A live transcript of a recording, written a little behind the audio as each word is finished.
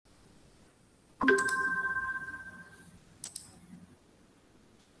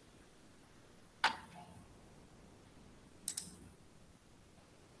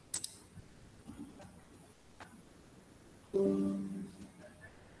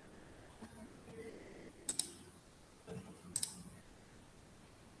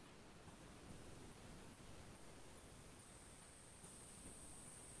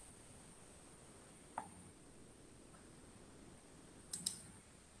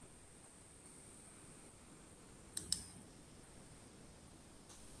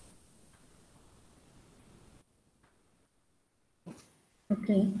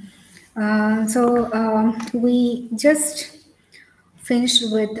Okay. We just finished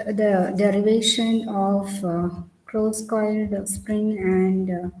with the derivation of closed-coiled spring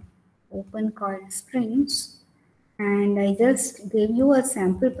and open-coiled springs. And I just gave you a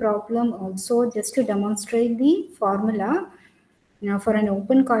sample problem also just to demonstrate the formula. Now for an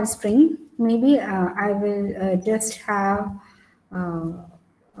open coil spring, maybe I will just have a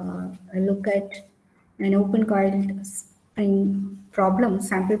look at an open coiled spring problem,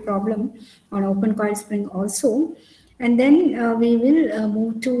 sample problem on open coil spring also. And then we will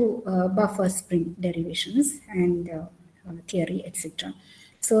move to buffer spring derivations and theory, etc.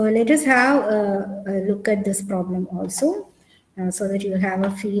 So let us have a look at this problem also, so that you have a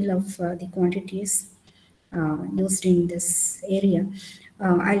feel of the quantities used in this area.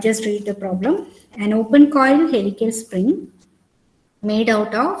 I'll just read the problem. An open coil helical spring made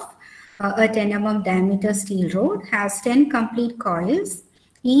out of a 10 mm diameter steel rod has 10 complete coils,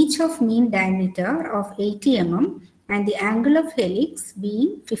 each of mean diameter of 80 mm and the angle of helix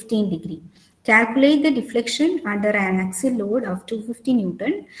being 15 degree. Calculate the deflection under an axial load of 250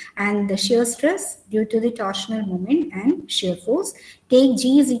 Newton and the shear stress due to the torsional moment and shear force. Take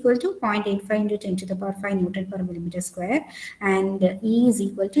G is equal to 0.85 into 10 to the power 5 Newton per millimeter square and E is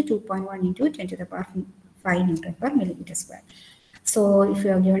equal to 2.1 into 10 to the power 5 Newton per millimeter square. So if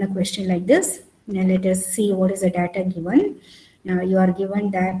you are given a question like this, now let us see what is the data given. You are given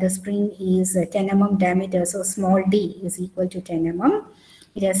that the spring is 10 mm diameter, so small d is equal to 10 mm.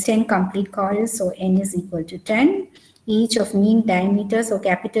 It has 10 complete coils, so n is equal to 10. Each of mean diameter, so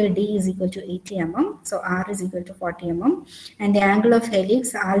capital D is equal to 80 mm, so R is equal to 40 mm. And the angle of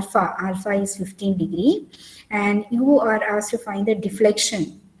helix, alpha is 15 degree. And you are asked to find the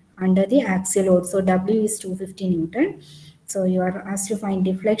deflection under the axial load, so W is 250 Newton. So you are asked to find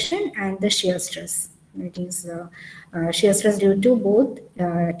deflection and the shear stress. It is shear stress due to both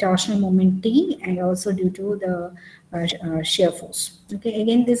torsional moment T and also due to the shear force. Okay,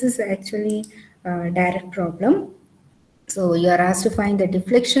 again, this is actually a direct problem. So you are asked to find the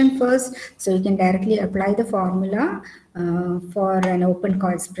deflection first, so you can directly apply the formula for an open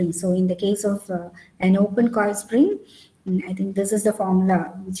coil spring. So in the case of an open coil spring, I think this is the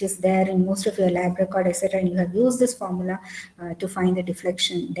formula which is there in most of your lab record, etc. And you have used this formula to find the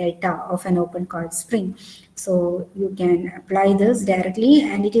deflection delta of an open coil spring. So you can apply this directly,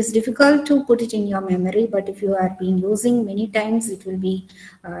 and it is difficult to put it in your memory, but if you are been using many times, it will be,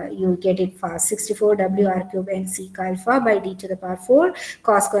 you'll get it fast. 64 W R cube N sec alpha by D to the power 4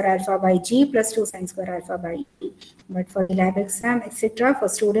 cos square alpha by G plus 2 sin square alpha by E. But for the lab exam, etc., for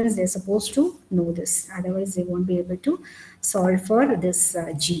students, they're supposed to know this. Otherwise, they won't be able to solve for this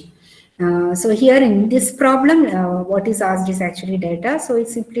G. So here in this problem, what is asked is actually delta. So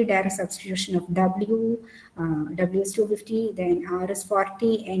it's simply direct substitution of W. W is 250, then R is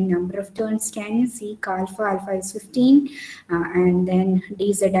 40, N number of turns 10, sec alpha is 15, and then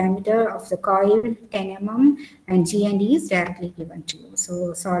D is the diameter of the coil 10 mm, and G and E is directly given to you.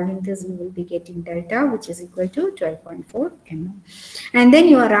 So solving this, you will be getting delta, which is equal to 12.4 mm. And then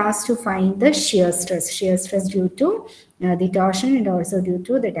you are asked to find the shear stress due to the torsion and also due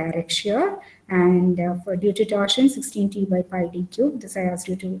to the direct shear. And for due to torsion, 16T by pi D cube. This I asked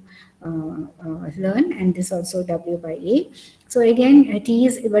you to learn, and this also W by A. So again, T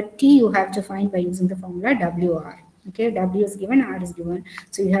is, but T you have to find by using the formula WR. Okay, W is given, R is given.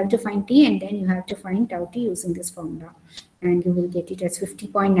 So you have to find T, and then you have to find tau T using this formula. And you will get it as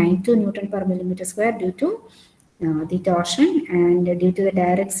 50.92 Newton per millimeter square due to the torsion, and due to the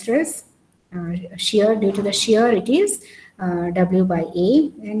direct stress, shear, due to the shear, it is W by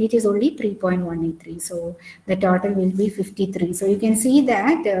A, and it is only 3.183. So the total will be 53. So you can see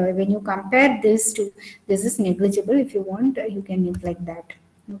that when you compare this to, this is negligible. If you want, you can neglect that.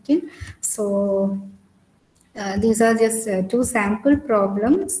 Okay, so these are just two sample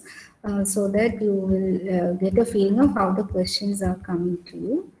problems so that you will get a feeling of how the questions are coming to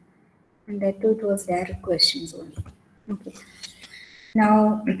you. And that too, it was direct questions only. Okay.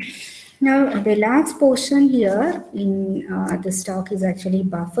 Now the last portion here in this talk is actually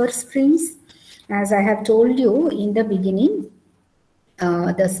buffer springs. As I have told you in the beginning,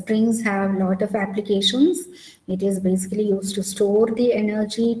 the springs have a lot of applications. It is basically used to store the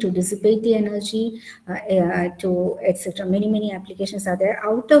energy, to dissipate the energy, to etc. Many applications are there,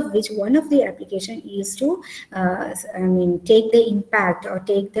 out of which one of the application is to take the impact or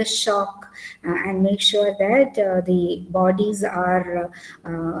take the shock and make sure that the bodies are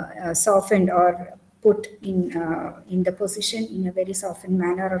softened or put in the position in a very softened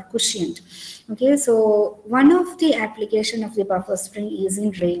manner or cushioned. Okay, so one of the application of the buffer spring is in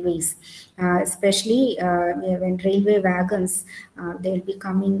railways, especially when railway wagons, they'll be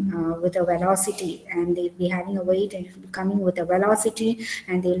coming with a velocity, and they'll be having a weight, and it'll be coming with a velocity,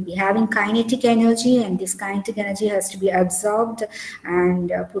 and they'll be having kinetic energy, and this kinetic energy has to be absorbed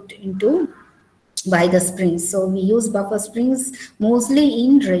and put into by the springs. So we use buffer springs mostly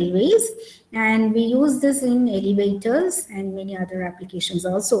in railways, and we use this in elevators and many other applications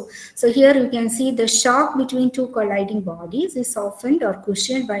also. So here you can see the shock between two colliding bodies is softened or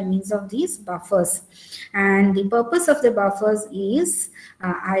cushioned by means of these buffers. And the purpose of the buffers is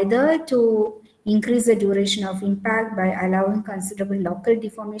either to increase the duration of impact by allowing considerable local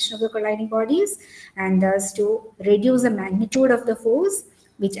deformation of the colliding bodies, and thus to reduce the magnitude of the force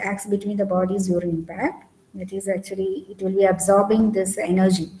which acts between the bodies during impact. That is, actually, it will be absorbing this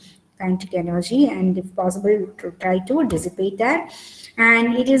energy, kinetic energy, and if possible to try to dissipate that.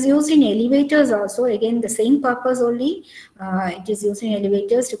 And it is used in elevators also. Again, the same purpose only. It is used in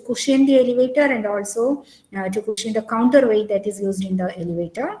elevators to cushion the elevator, and also to cushion the counterweight that is used in the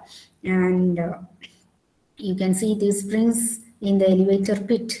elevator. And you can see these springs in the elevator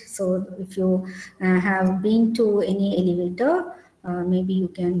pit. So if you have been to any elevator, maybe you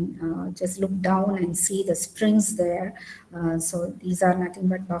can just look down and see the springs there. So these are nothing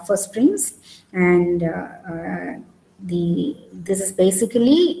but buffer springs, and this is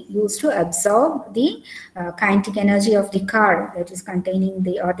basically used to absorb the kinetic energy of the car that is containing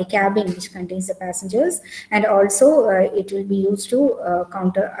the cabin which contains the passengers, and also it will be used to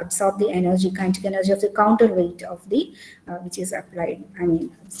absorb the kinetic energy of the counterweight of the which is applied. I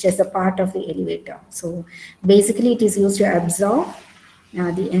mean, it's just a part of the elevator. So basically it is used to absorb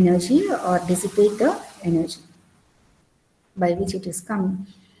the energy or dissipate the energy by which it is coming.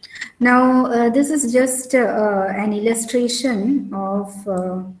 Now, this is just an illustration of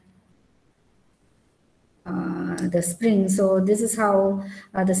the spring. So this is how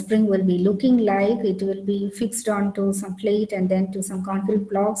the spring will be looking like. It will be fixed onto some plate and then to some concrete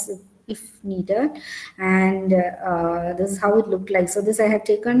blocks if needed. And this is how it looked like. So this I have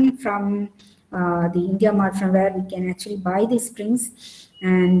taken from the India Mart, from where we can actually buy these springs.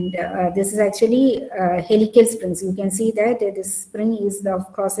 And this is actually helical springs. You can see that this spring is the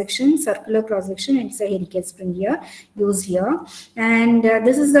cross-section, circular cross-section, and it's a helical spring here, used here. And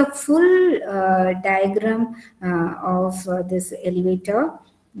this is the full diagram of this elevator,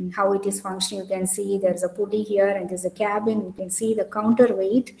 how it is functioning. You can see there's a pulley here, and there's a cabin. You can see the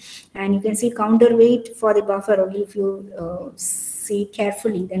counterweight, and you can see counterweight for the buffer only if you see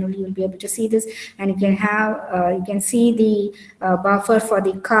carefully, then only you'll be able to see this. And you can have you can see the buffer for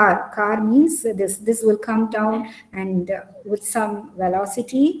the car. Car means this will come down and with some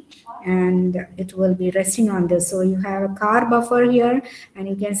velocity, and it will be resting on this. So you have a car buffer here, and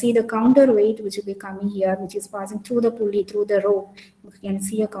you can see the counterweight which will be coming here, which is passing through the pulley, through the rope. You can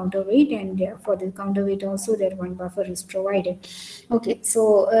see a counterweight, and for the counterweight also there one buffer is provided. Okay,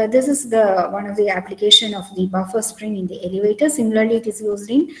 so this is the one of the application of the buffer spring in the elevator. Similarly, it is used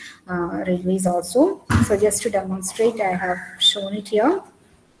in railways also. So just to demonstrate, I have shown it here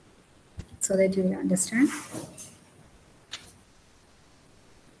so that you will understand.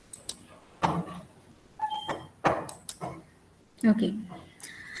 Okay.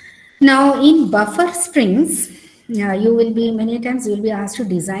 Now in buffer springs, you will be many times you will be asked to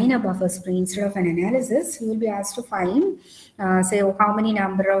design a buffer spring instead of an analysis. You will be asked to find, say, how many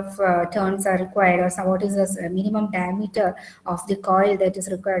number of turns are required, or so what is the minimum diameter of the coil that is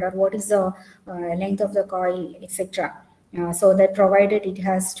required, or what is the length of the coil, etc. So that provided it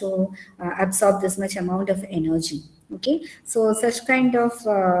has to absorb this much amount of energy. Okay, so such kind of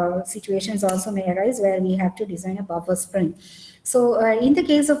situations also may arise where we have to design a buffer spring. So in the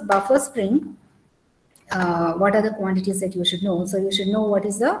case of buffer spring, what are the quantities that you should know? So you should know what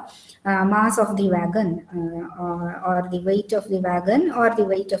is the mass of the wagon, or the weight of the wagon, or the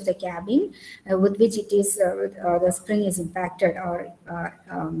weight of the cabin with which it is the spring is impacted, or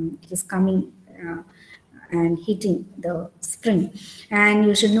it is coming and hitting the spring. And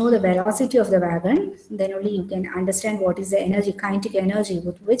you should know the velocity of the wagon. Then only you can understand what is the energy, kinetic energy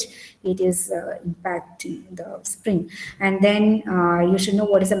with which it is impacting the spring. And then you should know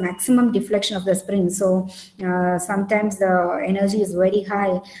what is the maximum deflection of the spring. So sometimes the energy is very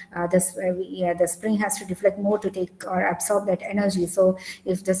high. The spring has to deflect more to take or absorb that energy. So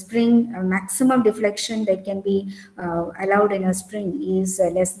if the spring maximum deflection that can be allowed in a spring is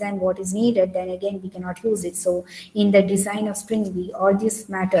less than what is needed, then again we cannot use it. So in the design of spring, all these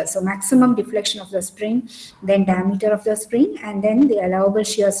matter. So maximum deflection of the spring, then diameter of the spring, and then the allowable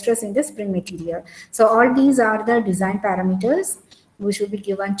shear stress in the spring material. So all these are the design parameters which will be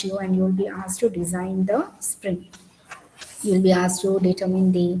given to you, and you will be asked to design the spring. You will be asked to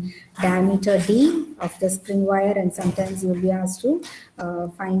determine the diameter D of the spring wire, and sometimes you will be asked to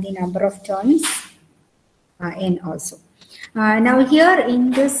find the number of turns N also. Now here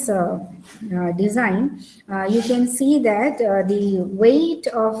in this design, you can see that the weight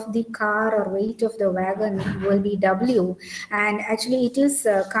of the car or weight of the wagon will be W, and actually it is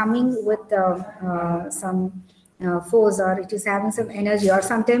coming with some force, or it is having some energy, or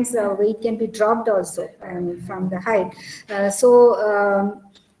sometimes weight can be dropped also from the height.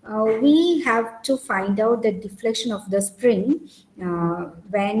 We have to find out the deflection of the spring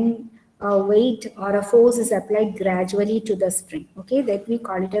when a weight or a force is applied gradually to the spring. Okay, that we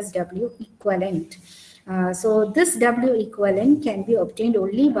call it as W equivalent. So this W equivalent can be obtained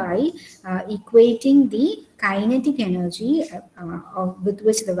only by equating the kinetic energy with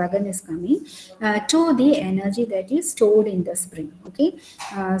which the wagon is coming to the energy that is stored in the spring. Okay,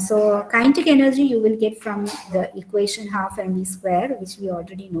 so kinetic energy you will get from the equation half mv square, which we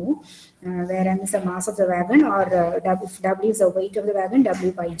already know, where m is the mass of the wagon, or if W is the weight of the wagon,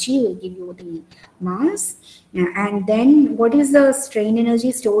 W by G will give you the mass. And then what is the strain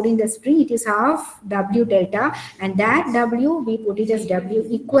energy stored in the spring? It is half W delta, and that W we put it as W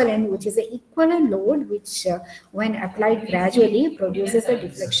equivalent, which is the equivalent load which when applied gradually produces a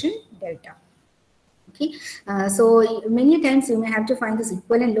deflection delta. Okay, so many times you may have to find this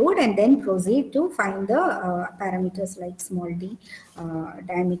equivalent load and then proceed to find the parameters like small d,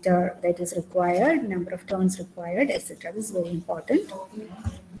 diameter that is required, number of turns required, etc. This is very important.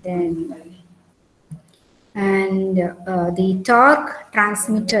 Then the torque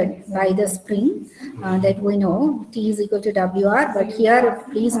transmitted by the spring that we know, T is equal to WR, but here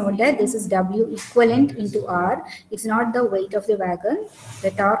please note that this is W equivalent into R. It's not the weight of the wagon.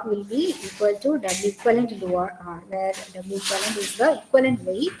 The torque will be equal to W equivalent into R, where W equivalent is the equivalent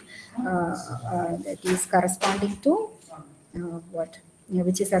weight that is corresponding to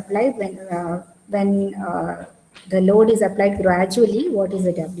which is applied when the load is applied gradually. What is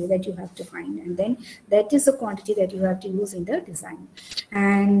the W that you have to find, and then that is the quantity that you have to use in the design.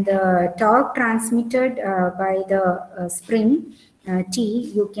 And torque transmitted by the spring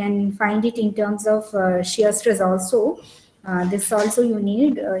T, you can find it in terms of shear stress also. This also you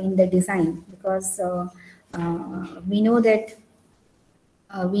need in the design, because we know that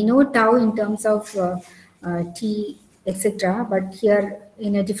we know tau in terms of T, etc., but here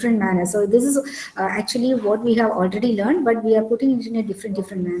in a different manner. So this is actually what we have already learned, but we are putting it in a different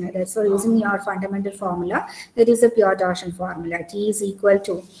manner. That's why using your fundamental formula, that is a pure torsion formula. T is equal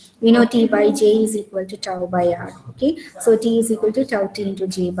to, we know T by J is equal to tau by R. Okay, so T is equal to tau T into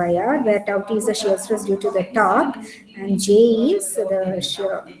J by R, where tau T is the shear stress due to the torque, and J is the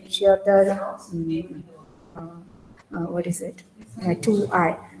what is it?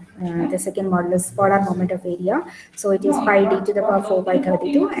 2I. The second modulus polar moment of area. So it is pi d to the power 4 by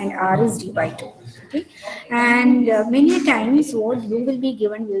 32, and R is d by 2. Okay, and many times what you will be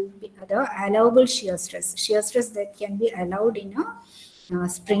given will be the allowable shear stress that can be allowed in a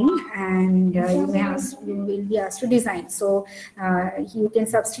spring, and you will be asked to design. So you can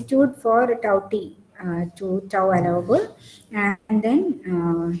substitute for tau T to tau allowable, and then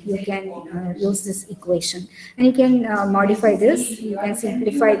you can use this equation, and you can modify this. You can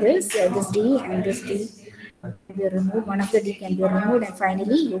simplify this. This D and this D can be removed. One of the D can be removed, and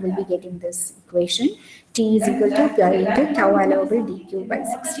finally you will be getting this equation: T is equal to pi into tau allowable dq by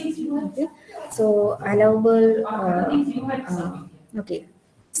 60. Okay, so allowable. Okay,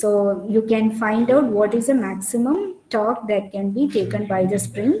 so you can find out what is the maximum torque that can be taken by the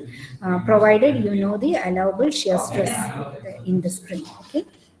spring, provided you know the allowable shear stress in the spring. Okay,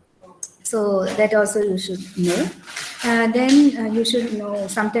 so that also you should know. Then you should know,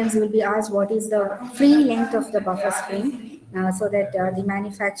 sometimes you will be asked what is the free length of the buffer spring, so that the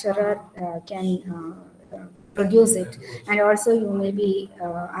manufacturer can produce it, and also you may be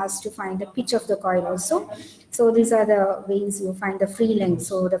asked to find the pitch of the coil also. So these are the ways you find the free length.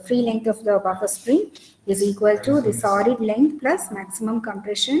 So the free length of the buffer spring is equal to the solid length plus maximum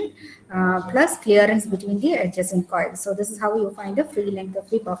compression plus clearance between the adjacent coils. So this is how you find the free length of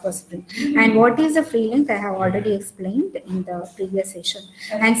the buffer spring. And what is the free length? I have already explained in the previous session.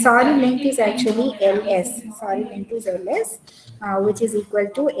 And solid length is actually LS. Solid length is LS, which is equal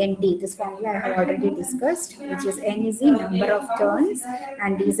to ND. This formula I have already discussed, which is N is the number of turns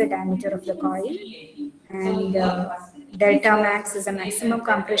and D is the diameter of the coil. And delta max is the maximum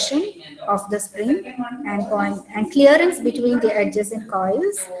compression of the spring, and clearance between the adjacent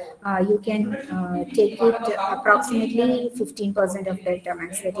coils, you can take it approximately 15% of delta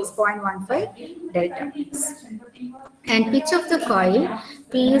max, that is 0.15 delta max. And pitch of the coil,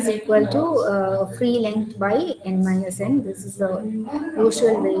 P is equal to free length by N minus N. This is the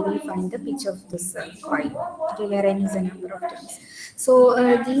usual way we find the pitch of this coil, okay, where N is a number of turns. So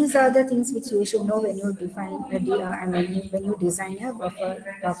these are the things which you should know when you define, when you design a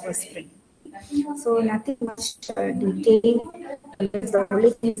buffer spring. So nothing much detail. The only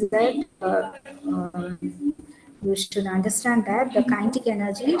thing is that you should understand that the kinetic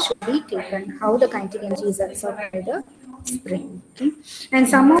energy should be taken, how the kinetic energy is absorbed by the spring. Okay? And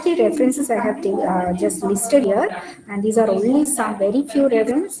some of the references I have just listed here, and these are only some very few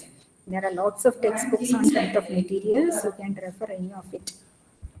references. There are lots of textbooks on strength of materials. You can refer any of it.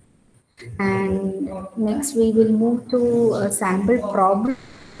 And next we will move to a sample problem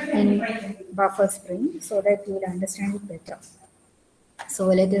in buffer spring so that you will understand it better. So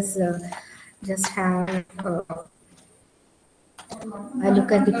let us just have a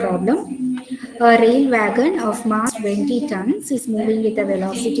look at the problem. A rail wagon of mass 20 tons is moving with a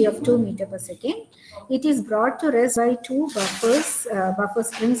velocity of 2 meters per second. It is brought to rest by two buffer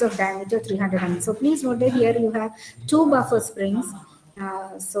springs of diameter 300 mm. So please note that here you have two buffer springs.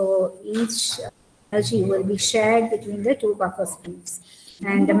 So each energy will be shared between the two buffer springs.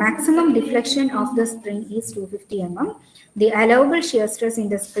 And the maximum deflection of the spring is 250 mm. The allowable shear stress in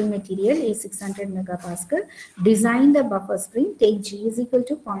the spring material is 600 megapascal. Design the buffer spring. Take G is equal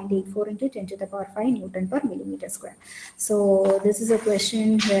to 0.84 into 10 to the power 5 Newton per millimeter square. So this is a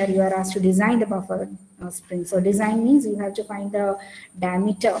question where you are asked to design the buffer spring. So design means you have to find the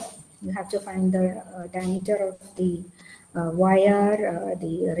diameter. You have to find the diameter of the wire,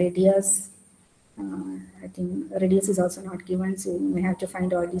 the radius. I think radius is also not given, so you may have to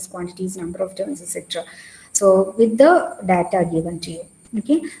find all these quantities, number of turns, etc. So with the data given to you.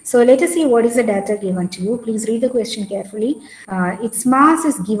 Okay, so let us see what is the data given to you. Please read the question carefully. Its mass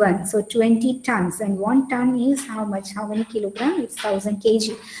is given, so 20 tons, and 1 ton is how much? How many kilogram? It's 1000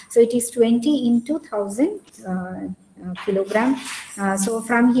 kg. So it is 20 into 1000 kilogram. So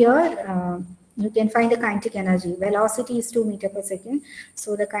from here, you can find the kinetic energy. Velocity is 2 meters per second.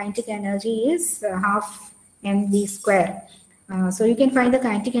 So the kinetic energy is half mv square. So you can find the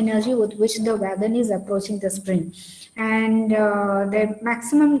kinetic energy with which the wagon is approaching the spring. And the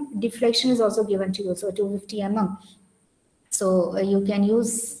maximum deflection is also given to you, so 250 mm. So you can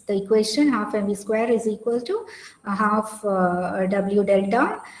use the equation half mv square is equal to half w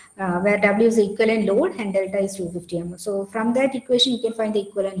delta, where w is the equivalent load and delta is 250 mm. So from that equation you can find the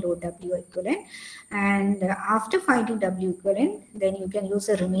equivalent load, w equivalent, and after finding w equivalent, then you can use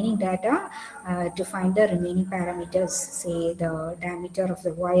the remaining data to find the remaining parameters, say the diameter of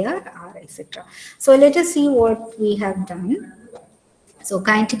the wire, r, etc. So let us see what we have done. So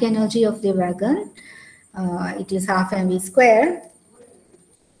kinetic energy of the wagon, it is half mv square.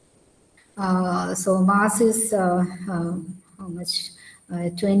 So mass is how much?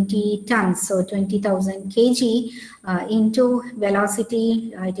 20 tons, so 20,000 kg into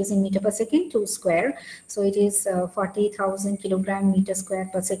velocity, it is in meter per second, 2 square. So it is 40,000 kilogram meter square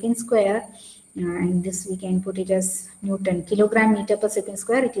per second square. And this we can put it as Newton. Kilogram meter per second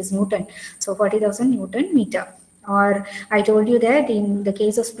square, it is Newton. So 40,000 Newton meter. Or I told you that in the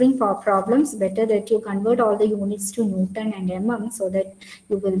case of spring problems, better that you convert all the units to Newton and mm so that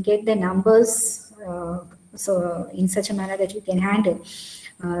you will get the numbers so in such a manner that you can handle.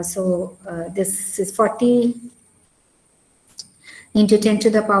 This is 40 into 10 to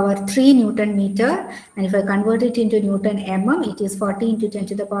the power 3 Newton meter, and if I convert it into Newton mm, it is 40 into 10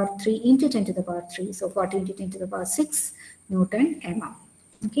 to the power 3 into 10 to the power 3, so 40 into 10 to the power 6 Newton mm.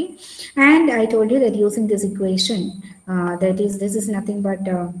 Okay, and I told you that using this equation, this is nothing but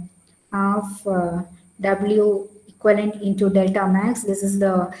half W equivalent into delta max. This is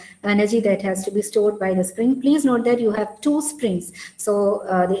the energy that has to be stored by the spring. Please note that you have two springs, so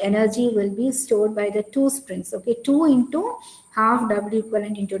the energy will be stored by the two springs. Okay, 2 into half W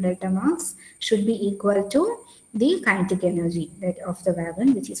equivalent into delta max should be equal to the kinetic energy that of the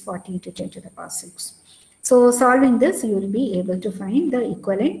wagon, which is 40 into 10 to the power 6. So solving this, you will be able to find the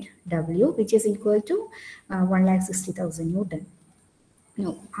equivalent W, which is equal to 1,60,000 Newton.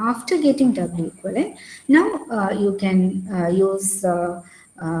 Now, after getting W equivalent, now you can use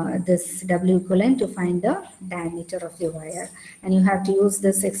this W equivalent to find the diameter of the wire. And you have to use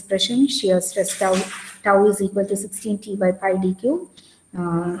this expression, shear stress tau is equal to 16T by pi d cube.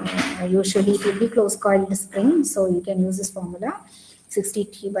 Usually it will be close coiled spring, so you can use this formula.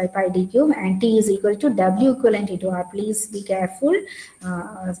 60T by pi d cube, and T is equal to W equivalent into R. Please be careful.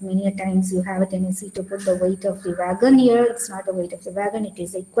 As many a times you have a tendency to put the weight of the wagon here. It's not the weight of the wagon, it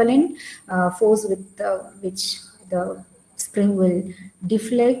is equivalent force with which the spring will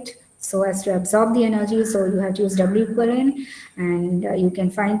deflect so as to absorb the energy. So you have to use W equivalent, and you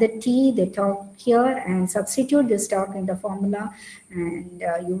can find the T, the torque here, and substitute this torque in the formula, and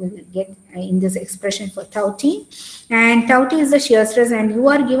you will get in this expression for tau T. And tau T is the shear stress, and you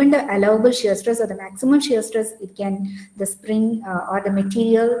are given the allowable shear stress or the maximum shear stress the spring or the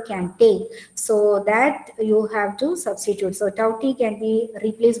material can take. So that you have to substitute. So tau T can be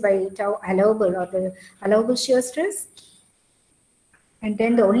replaced by tau allowable or the allowable shear stress. And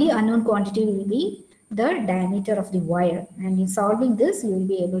then the only unknown quantity will be the diameter of the wire. And in solving this, you will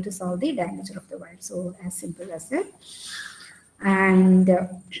be able to solve the diameter of the wire. So as simple as that. And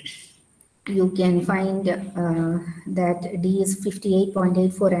you can find that D is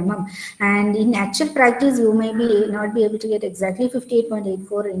 58.84 mm. And in actual practice, you may not be able to get exactly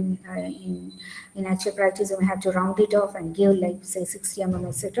 58.84 in actual practice. You may have to round it off and give like say 60 mm,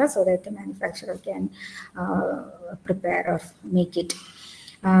 etc., so that the manufacturer can prepare or make it.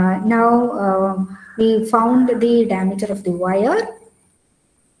 Now we found the diameter of the wire.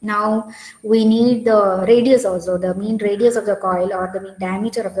 Now we need the radius also, the mean radius of the coil or the mean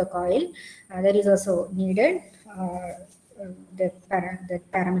diameter of the coil. That is also needed. That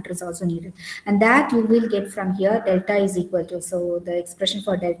parameter is also needed, and that you will get from here. Delta is equal to, so the expression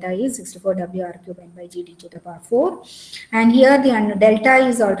for delta is 64W R cube n by G d to the power 4, and here the delta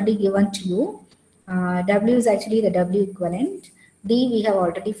is already given to you. W is actually the W equivalent. D we have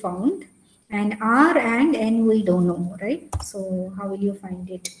already found, and R and N we don't know, right? So how will you find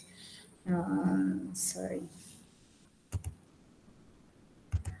it? Sorry.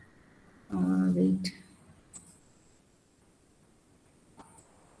 Wait.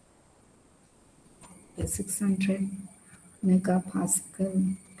 Okay, 600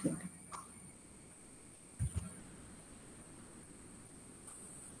 megapascal. Okay.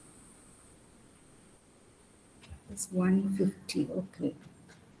 It's 150. Okay.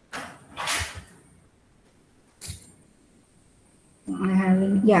 I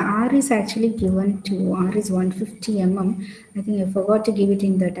have, yeah, R is actually given to, R is 150 mm. I think I forgot to give it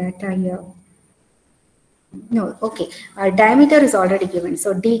in the data here. No, okay. Diameter is already given.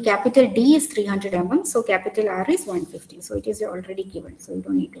 So capital D is 300 mm. So capital R is 150. So it is already given. So you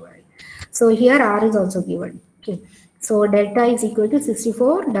don't need to worry. So here R is also given. Okay. So delta is equal to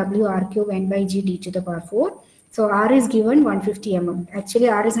 64 W R cube n by G d to the power 4. So R is given 150 mm. Actually,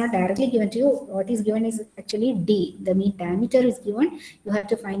 R is not directly given to you. What is given is actually D. The mean diameter is given. You have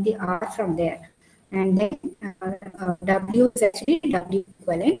to find the R from there. And then W is actually W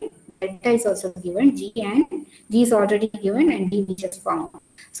equivalent. Delta is also given. G is already given, and D we just found.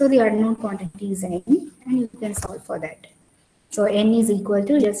 So the unknown quantity is N, and you can solve for that. So N is equal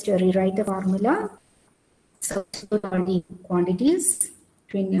to, just rewrite the formula. Substitute all the quantities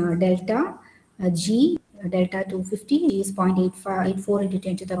between delta, G, delta 250 is 0.84 into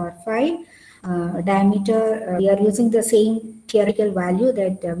 10 to the power 5. Diameter, we are using the same theoretical value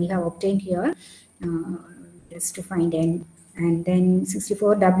that we have obtained here, just to find N. And then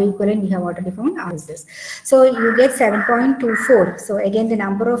 64 W equivalent we have already found. R is this. So you get 7.24. So again, the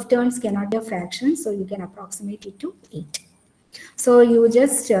number of turns cannot be a fraction, so you can approximate it to 8. So you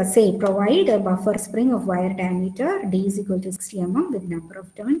just say provide a buffer spring of wire diameter D is equal to 60 mm with number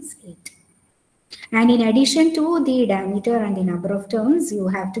of turns 8. And in addition to the diameter and the number of turns, you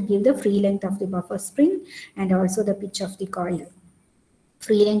have to give the free length of the buffer spring and also the pitch of the coil.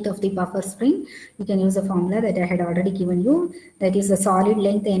 Free length of the buffer spring, you can use a formula that I had already given you. That is the solid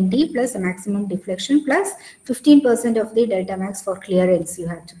length ND plus the maximum deflection plus 15% of the delta max for clearance you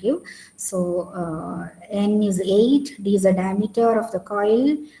have to give. So N is 8, D is the diameter of the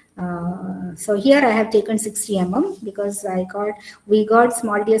coil. So here I have taken 60 mm because we got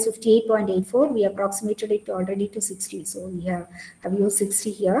small d as 58.84. We approximated it already to 60. So we have used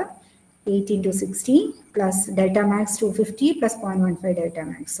 60 here. 8 into 60 plus delta max 250 plus 0.15 delta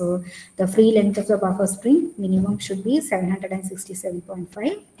max. So the free length of the buffer spring minimum should be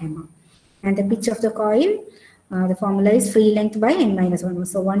 767.5 mm. And the pitch of the coil, the formula is free length by n minus 1.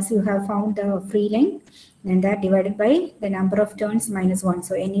 So once you have found the free length, then that divided by the number of turns minus 1.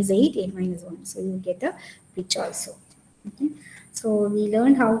 So n is 8, 8 minus 1. So you get the pitch also. Okay. So we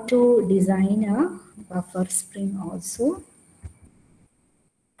learned how to design a buffer spring also.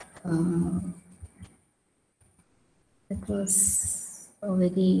 It was a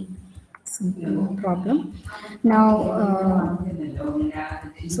very simple problem. Now,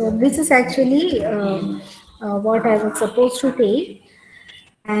 so this is actually what I was supposed to take.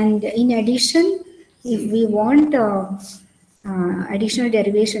 And in addition, if we want additional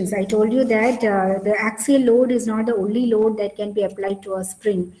derivations, I told you that the axial load is not the only load that can be applied to a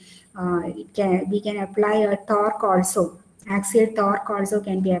spring. We can apply a torque also. Axial torque also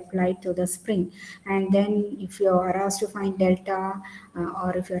can be applied to the spring. And then if you are asked to find delta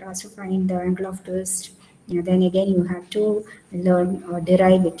or if you are asked to find the angle of twist, then again you have to learn or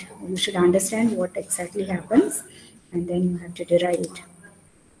derive it. You should understand what exactly happens and then you have to derive it.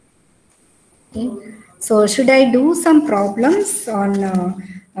 Okay. So should I do some problems on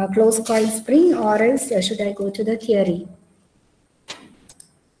closed coil spring, or else should I go to the theory?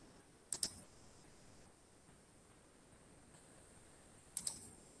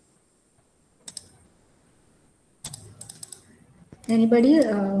 Anybody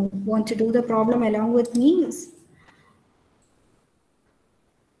want to do the problem along with me?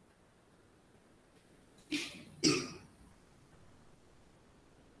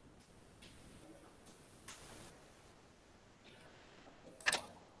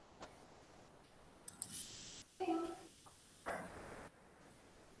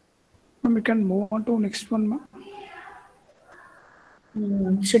 We can move on to next one,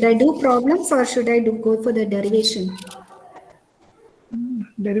 ma'am. Should I do problems or should I go for the derivation?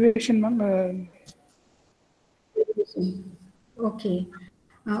 Derivation, ma'am. Okay.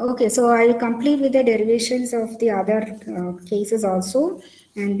 Okay, so I'll complete with the derivations of the other cases also.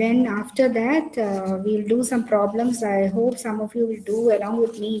 And then after that, we'll do some problems. I hope some of you will do along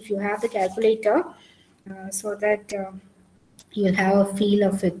with me if you have the calculator, so that you'll have a feel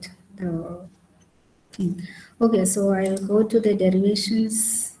of it. Okay, so I'll go to the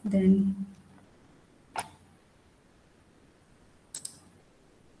derivations then.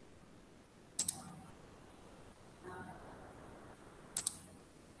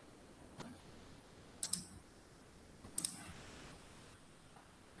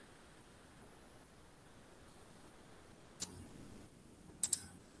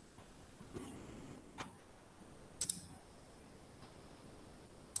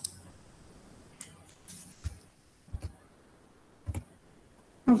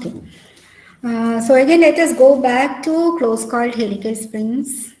 Okay. So again, let us go back to closed coiled helical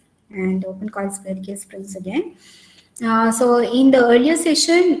springs and open coiled helical springs again. So in the earlier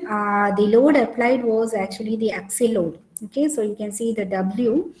session, the load applied was actually the axial load. Okay, so you can see the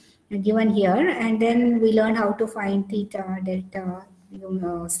W given here, and then we learned how to find theta, delta,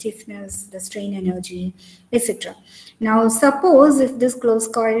 stiffness, the strain energy, etc. Now, suppose if this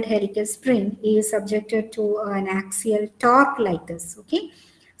closed coiled helical spring is subjected to an axial torque like this, okay?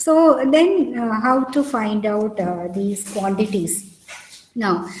 So then how to find out these quantities?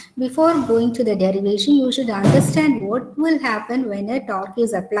 Now, before going to the derivation, you should understand what will happen when a torque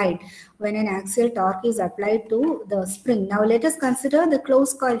is applied, when an axial torque is applied to the spring. Now, let us consider the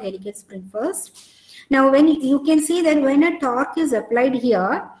closed coil helical spring first. Now, when you can see that when a torque is applied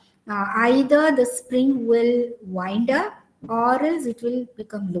here, either the spring will wind up or else it will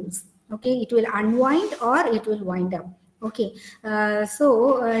become loose. Okay, it will unwind or it will wind up. Okay,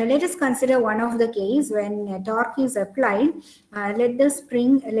 so let us consider one of the case when torque is applied. Let the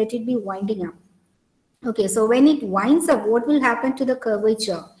spring, let it be winding up. Okay, so when it winds up, what will happen to the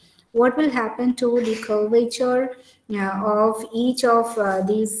curvature? What will happen to the curvature of each of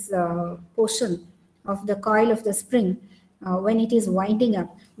these portion of the coil of the spring when it is winding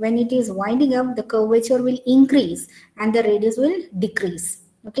up? When it is winding up, the curvature will increase and the radius will decrease.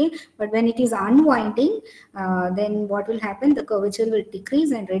 Okay, but when it is unwinding, then what will happen? The curvature will decrease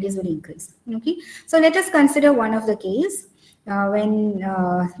and radius will increase. Okay, so let us consider one of the case when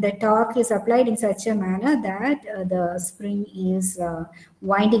the torque is applied in such a manner that the spring is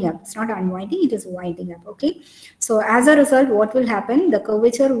winding up. It's not unwinding, it is winding up. Okay, so as a result, what will happen? The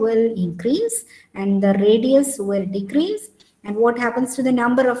curvature will increase and the radius will decrease. And what happens to the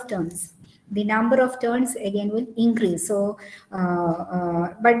number of turns? The number of turns again will increase. So,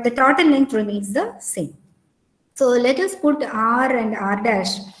 but the total length remains the same. So let us put R and R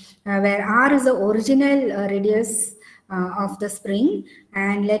dash, where R is the original radius of the spring,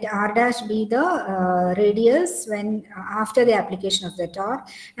 and let R dash be the radius when after the application of the torque.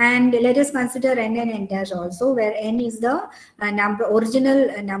 And let us consider N and N dash also, where N is the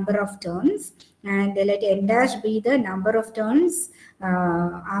original number of turns, and let N dash be the number of turns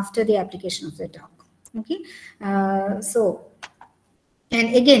after the application of the torque. Okay,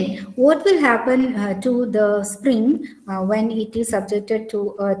 and again, what will happen to the spring when it is subjected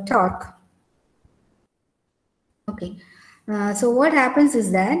to a torque? Okay, so what happens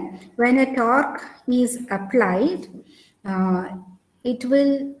is that when a torque is applied, it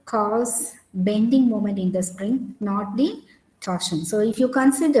will cause bending moment in the spring, not the torsion. So if you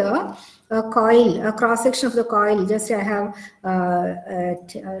consider a coil, a cross section of the coil, just I have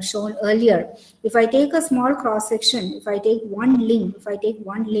shown earlier. If I take a small cross section, if I take one limb,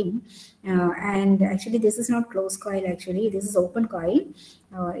 and actually this is not closed coil, actually this is open coil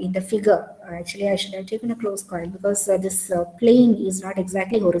in the figure. Actually I should have taken a closed coil because this plane is not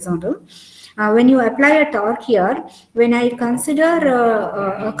exactly horizontal. When you apply a torque here, when I consider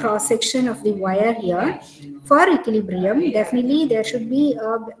a cross section of the wire here, for equilibrium, definitely there should be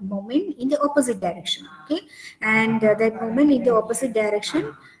a moment in the opposite direction. Okay, and that moment in the opposite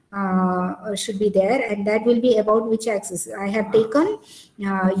direction should be there, and that will be about which axis? I have taken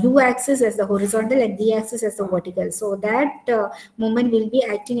U axis as the horizontal and V axis as the vertical. So that moment will be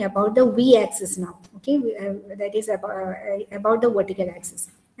acting about the V axis now. Okay, that is about the vertical axis.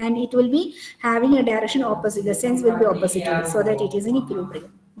 And it will be having a direction opposite, the sense will be opposite to it, so that it is in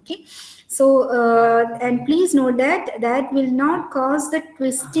equilibrium. Okay, so and please note that that will not cause the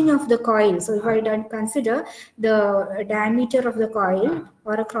twisting of the coil. So if I don't consider the diameter of the coil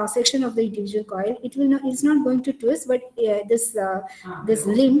or a cross section of the individual coil, it will not, it's not going to twist, but this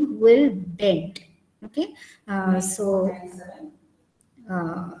limb will bend. Okay,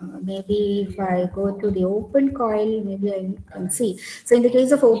 maybe if I go to the open coil, maybe I can see. So in the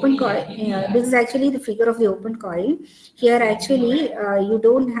case of open coil, this is actually the figure of the open coil. Here actually you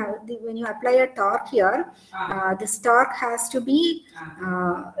don't have, when you apply a torque here, this torque has to be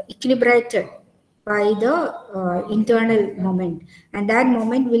equilibrated by the internal moment, and that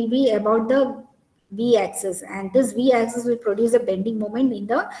moment will be about the V axis, and this V axis will produce a bending moment in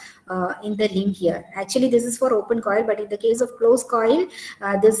the limb here. Actually this is for open coil, but in the case of closed coil,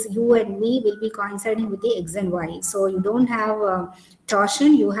 this U and V will be coinciding with the X and Y. So you don't have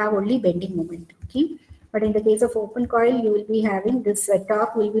torsion, you have only bending moment. Okay, but in the case of open coil, you will be having this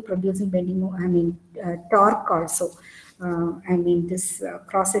torque will be producing bending moment, torque also. This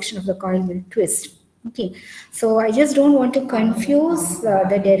cross section of the coil will twist. Okay, so I just don't want to confuse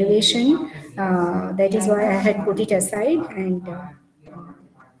the derivation. That is why I had put it aside and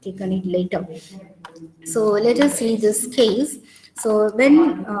taken it later. So let us see this case. So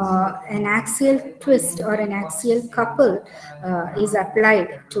when an axial twist or an axial couple is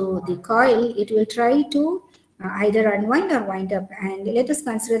applied to the coil, it will try to either unwind or wind up. And let us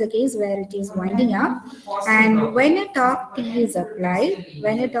consider the case where it is winding up. And when a torque T is applied,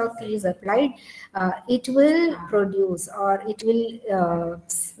 it will produce, or it will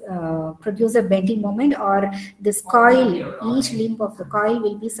produce a bending moment, or this coil, each limb of the coil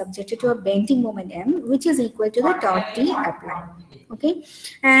will be subjected to a bending moment M, which is equal to the torque T applied. Okay,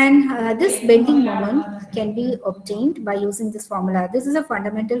 and this bending moment can be obtained by using this formula. This is a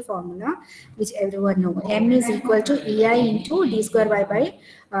fundamental formula which everyone knows. M is equal to EI into d square y by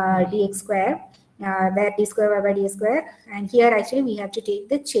dx square, where d square y by d square, and here actually we have to take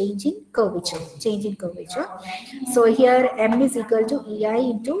the change in curvature. So here M is equal to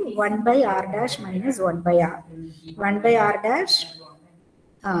EI into 1 by r dash minus 1 by r. 1 by r dash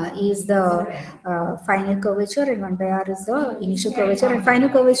is the final curvature, and 1 by r is the initial curvature, and final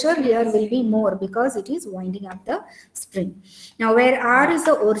curvature here will be more because it is winding up the spring. Now where r is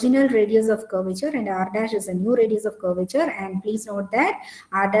the original radius of curvature and r dash is a new radius of curvature, and please note that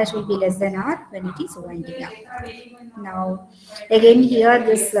r dash will be less than r when it is winding up. Now again here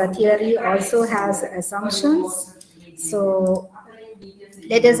this theory also has assumptions. So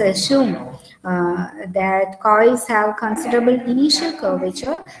let us assume that coils have considerable initial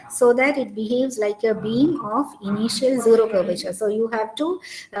curvature, so that it behaves like a beam of initial zero curvature. So you have to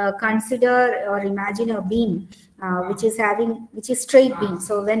consider or imagine a beam which is straight beam.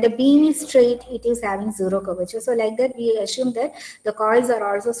 So when the beam is straight, it is having zero curvature. So like that we assume that the coils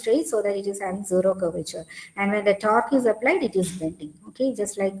are also straight, so that it is having zero curvature. And when the torque is applied, it is bending. Okay,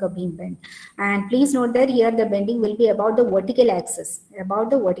 just like a beam bend. And please note that here the bending will be about the vertical axis.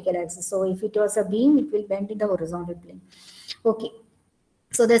 So if it was a beam, it will bend in the horizontal plane. Okay.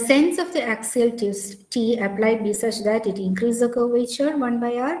 So the sense of the axial T applied be such that it increases the curvature 1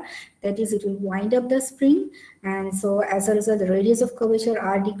 by r, that is it will wind up the spring, and so as a result the radius of curvature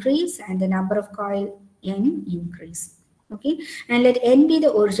r decrease and the number of coil n increase. Okay, and let n be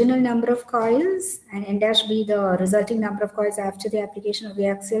the original number of coils and n dash be the resulting number of coils after the application of the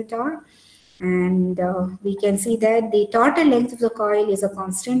axial torque. And we can see that the total length of the coil is a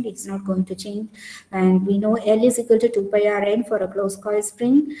constant, it's not going to change. And we know L is equal to 2 pi Rn for a closed coil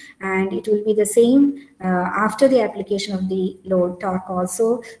spring, and it will be the same after the application of the load torque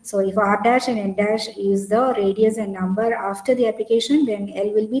also. So if R dash and N dash is the radius and number after the application, then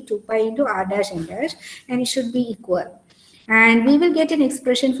L will be 2 pi into R dash N dash, and it should be equal. And we will get an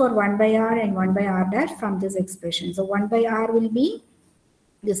expression for 1 by r and 1 by r dash from this expression. So 1 by r will be,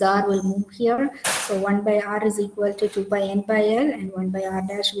 this r will move here. So 1 by r is equal to 2 by n by l, and 1 by r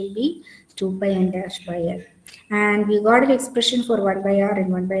dash will be 2 by n dash by l. And we got an expression for 1 by r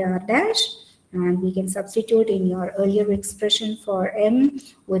and 1 by r dash. And we can substitute in your earlier expression for m,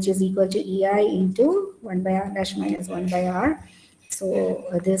 which is equal to ei into 1 by r dash minus 1 by r. So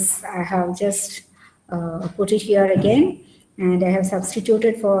this I have just put it here again. And I have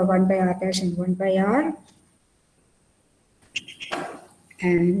substituted for 1 by r dash and 1 by r.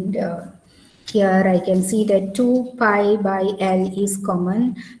 And here I can see that 2 pi by L is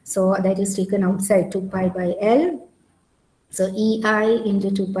common. So that is taken outside, 2 pi by L. So EI into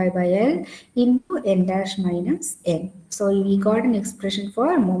 2 pi by L into N dash minus N. So we got an expression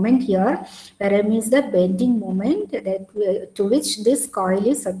for moment here, where M is the bending moment that to which this coil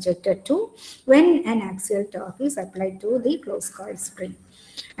is subjected to when an axial torque is applied to the closed coil spring.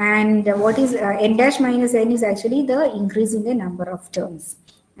 And what is N dash minus N is actually the increase in the number of turns.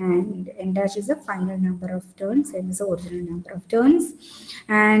 And N dash is the final number of turns, N is the original number of turns.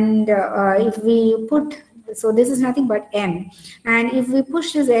 And if we put, so this is nothing but M. And if we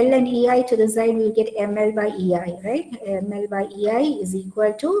push this L and EI to the side, we will get ML by EI, right? ML by EI is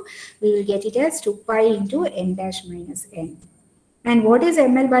equal to, we will get it as 2 pi into N dash minus N. And what is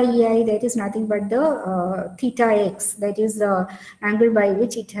ML by EI? That is nothing but the theta x, that is the angle by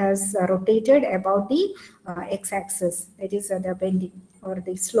which it has rotated about the x-axis, that is the bending or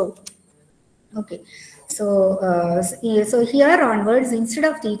the slope. Okay, so so here onwards, instead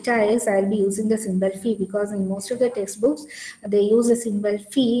of theta s, I'll be using the symbol phi, because in most of the textbooks they use a symbol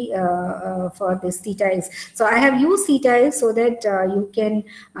phi for this theta s. So I have used theta s so that you can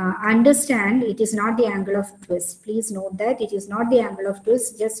understand it is not the angle of twist. Please note that it is not the angle of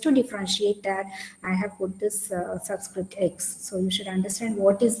twist. Just to differentiate that, I have put this subscript x. So you should understand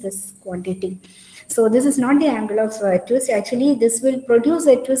what is this quantity. So this is not the angle of twist. Actually, this will produce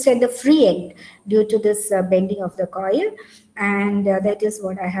a twist at the free end due to this bending of the coil. And that is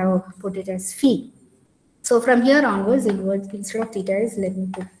what I have put it as phi. So from here onwards, instead of theta is, let me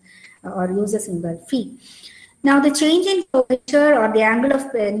put or use a symbol phi. Now the change in curvature or the angle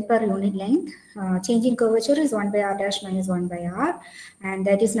of bend per unit length, change in curvature is 1 by r dash minus 1 by r. And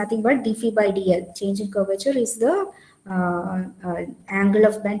that is nothing but d phi by dl. Change in curvature is the angle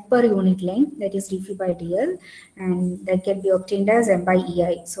of bend per unit length, that is d phi by dl, and that can be obtained as m by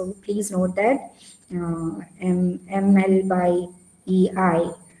ei. So please note that ml by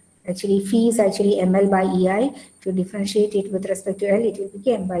ei, actually phi is actually ml by ei. If you differentiate it with respect to L, it will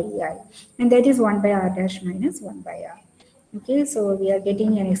be m by ei, and that is 1 by r dash minus 1 by r. Okay, so we are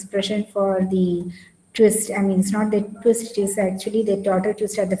getting an expression for the twist. I mean, it's not the twist, it is actually the total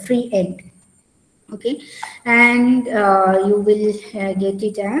twist at the free end. Okay, and you will get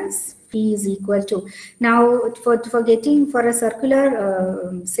it as P is equal to, now for getting for a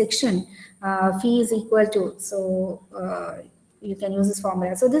circular section, phi is equal to, so you can use this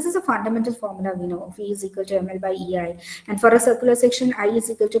formula. So this is a fundamental formula we know, phi is equal to ml by ei, and for a circular section, I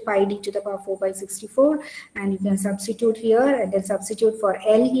is equal to pi d to the power 4 by 64, and you can substitute here and then substitute for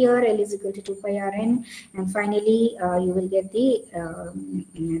L here, L is equal to 2 pi rn, and finally you will get the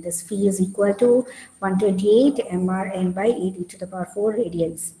this phi is equal to 128 mrn by e d to the power 4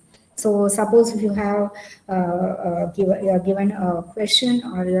 radians. So suppose if you have you are given a question,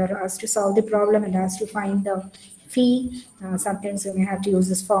 or you are asked to solve the problem and asked to find the phi, sometimes you may have to use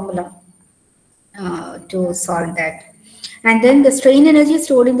this formula to solve that. And then the strain energy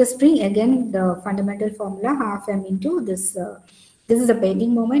stored in the spring, again the fundamental formula, half m into this. This is the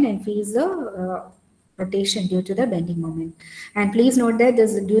bending moment, and phi is the rotation due to the bending moment. And please note that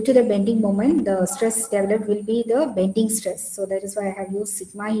this, due to the bending moment, the stress developed will be the bending stress. So that is why I have used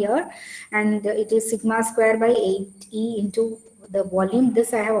sigma here, and it is sigma square by 8e into the volume.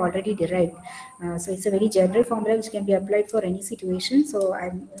 This I have already derived. So it's a very general formula which can be applied for any situation. So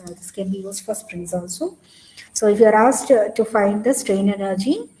this can be used for springs also. So if you are asked to find the strain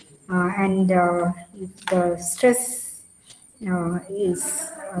energy and if the stress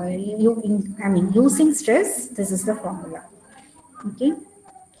is using stress, this is the formula. Okay.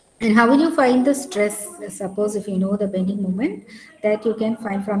 And how will you find the stress? Suppose if you know the bending moment, that you can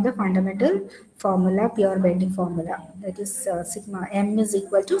find from the fundamental formula, pure bending formula. That is sigma m is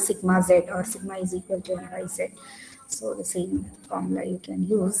equal to sigma z, or sigma is equal to m by z. So the same formula you can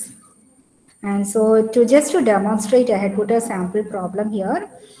use. And so to demonstrate, I had put a sample problem here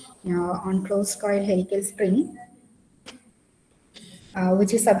on closed coil helical spring,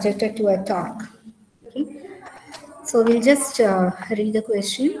 which is subjected to a torque. Okay. So we'll just read the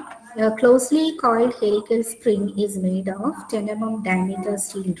question. A closely coiled helical spring is made of 10 mm diameter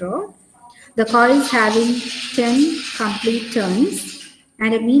steel rod. The coils having 10 complete turns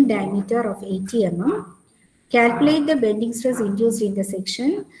and a mean diameter of 80 mm. Calculate the bending stress induced in the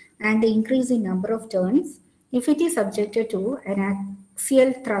section and the increase in number of turns if it is subjected to an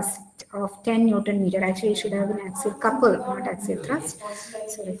axial thrust of 10 Newton meter. Actually, it should have an axial couple, not axial thrust.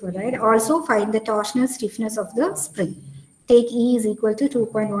 Sorry for that. Also, find the torsional stiffness of the spring. Take E is equal to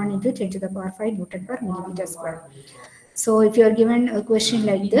 2.1 into 10 to the power 5 Newton per millimeter square. So if you are given a question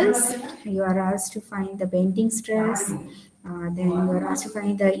like this, you are asked to find the bending stress, then you are asked to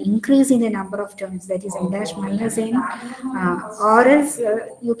find the increase in the number of turns, that is n dash minus n, or else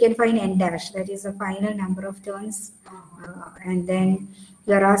you can find n dash, that is the final number of turns, and then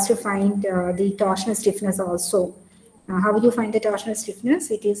you are asked to find the torsional stiffness also. How will you find the torsional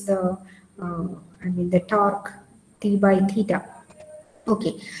stiffness? It is the, the torque T by theta.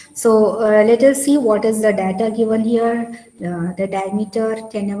 Okay, so let us see what is the data given here. The diameter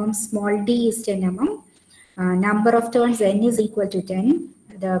 10 mm, small d is 10 mm. Number of turns n is equal to 10.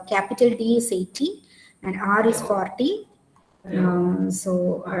 The capital D is 80 and R is 40.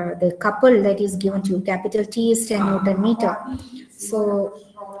 The couple that is given to you, capital T is 10 Newton meter. So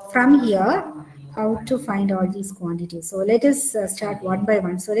from here, how to find all these quantities? So let us start one by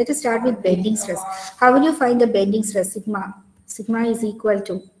one. So let us start with bending stress. How will you find the bending stress? Sigma. Sigma is equal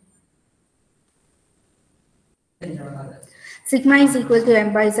to Sigma is equal to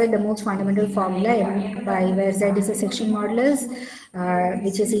m by z, the most fundamental formula, m by where z is a section modulus,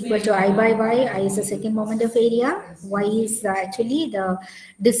 which is equal to I by y. I is the second moment of area. Y is actually the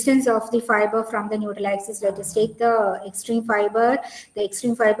distance of the fiber from the neutral axis. Let us take the extreme fiber. The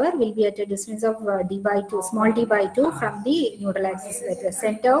extreme fiber will be at a distance of d by 2, small d by 2 from the neutral axis at the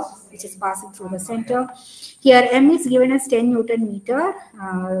center, which is passing through the center. Here m is given as 10 Newton meter.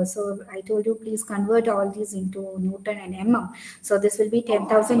 So I told you please convert all these into Newton and mm. So this will be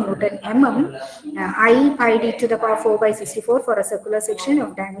 10,000 Newton mm. I pi d to the power 4 by 64 for a circular section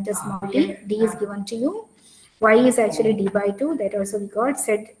of diameter small d. D is given to you. Y is actually d by 2. That also we got.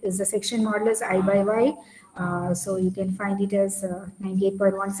 Z is the section modulus I by y. So you can find it as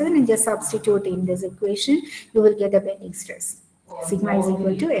 98.17 and just substitute in this equation. You will get the bending stress. Sigma is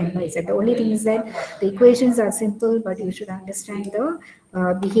equal to m by z. The only thing is that the equations are simple, but you should understand the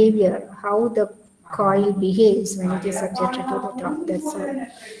behavior, how the coil behaves when it is subjected to the torque. That's all.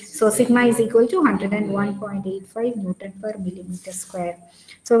 So sigma is equal to 101.85 Newton per millimeter square.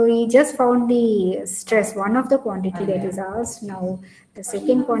 So we just found the stress, one of the quantity that is asked. Now the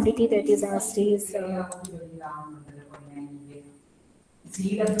second quantity that is asked is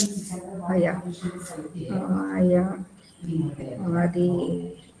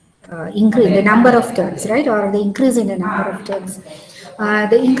increase the number of turns, right, or the increase in the number of turns.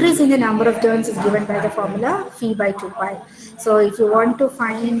 The increase in the number of turns is given by the formula phi by 2 pi. So if you want to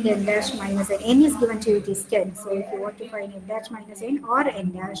find n dash minus n is given to you, it is 10. So if you want to find n dash minus n or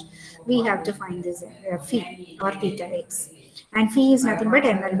n dash, we have to find this phi or theta x. And phi is nothing but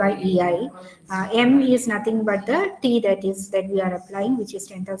ml by ei. M is nothing but the T that we are applying, which is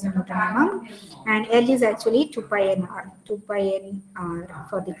 10,000 Newton mm, and L is actually 2 pi n r. 2 pi n r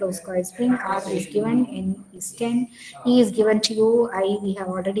for the closed coil spring. R is given, N is 10, E is given to you, I we have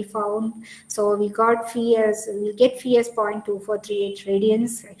already found. So we got phi as, we get phi as 0.2438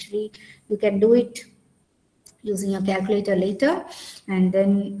 radians. Actually, you can do it using a calculator later, and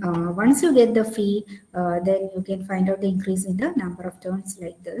then once you get the phi, then you can find out the increase in the number of turns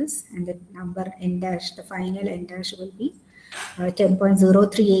like this, and the number n dash, the final n dash will be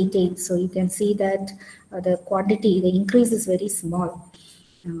 10.0388. So you can see that the quantity, the increase is very small,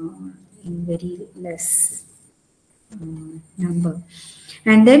 in very less number.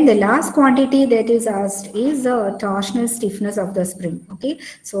 And then the last quantity that is asked is the torsional stiffness of the spring. Okay,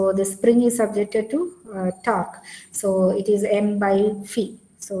 so the spring is subjected to torque. So it is m by phi.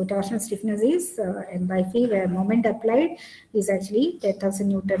 So torsional stiffness is m by phi, where moment applied is actually 10,000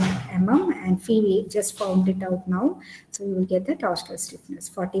 Newton mm, and phi we just found it out now. So you will get the torsional stiffness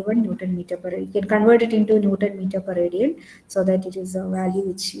 41 Newton meter per radian. You can convert it into Newton meter per radian so that it is a value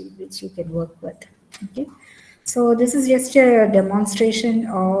which you can work with. Okay. So this is just a demonstration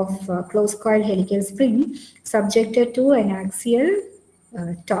of closed coil helical spring subjected to an axial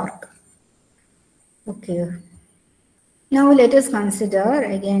torque. Okay. Now let us consider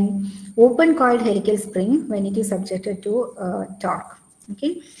again open coiled helical spring when it is subjected to torque.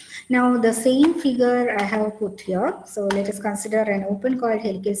 Okay. Now the same figure I have put here. So let us consider an open coiled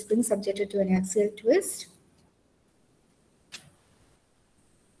helical spring subjected to an axial twist.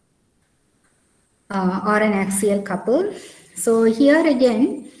 Or an axial couple. So here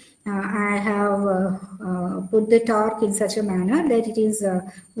again, I have put the torque in such a manner that it is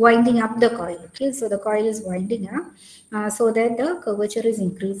winding up the coil. Okay, so the coil is winding up so that the curvature is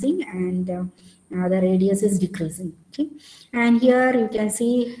increasing and the radius is decreasing. Okay, and here you can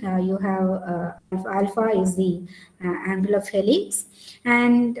see you have alpha is the angle of helix,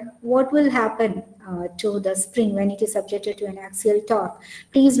 and what will happen to the spring when it is subjected to an axial torque.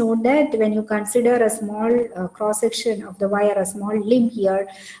 Please note that when you consider a small cross section of the wire, a small limb here,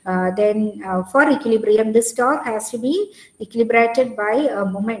 then for equilibrium, this torque has to be equilibrated by a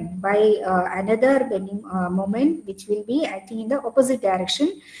moment, by another bending moment, which will be acting in the opposite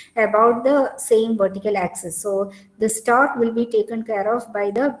direction about the same vertical axis. So this torque will be taken care of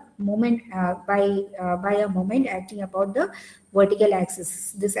by the moment, by a moment acting about the vertical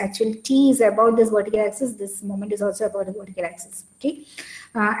axis. This actual T is about this vertical axis. This moment is also about the vertical axis. Okay,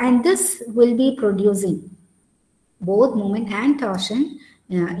 and this will be producing both moment and torsion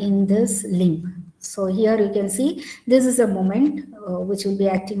in this limb. So here you can see this is a moment which will be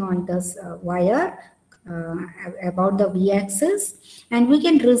acting on this wire about the v-axis, and we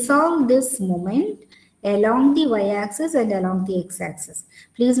can resolve this moment along the y-axis and along the x-axis.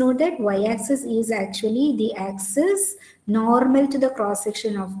 Please note that y-axis is actually the axis normal to the cross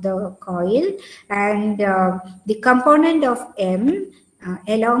section of the coil, and the component of M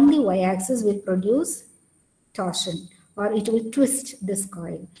along the y-axis will produce torsion, or it will twist this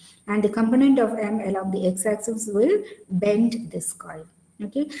coil, and the component of M along the x-axis will bend this coil.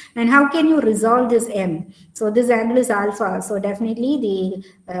 Okay, and how can you resolve this M? So this angle is alpha, so definitely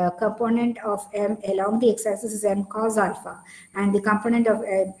the component of M along the x-axis is M cos alpha, and the component of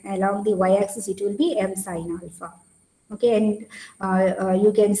M along the y-axis, it will be M sin alpha. Okay, and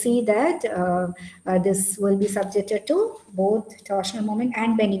you can see that this will be subjected to both torsional moment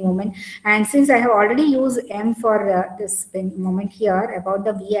and bending moment. And since I have already used M for this bending moment here about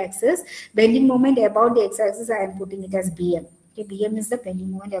the v-axis, bending moment about the x-axis, I am putting it as Bm. Okay, Bm is the bending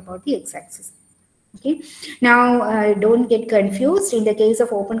moment about the x-axis. Okay, now don't get confused. In the case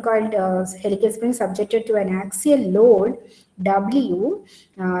of open coiled helical spring subjected to an axial load W,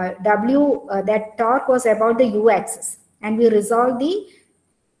 that torque was about the u-axis, and we resolve the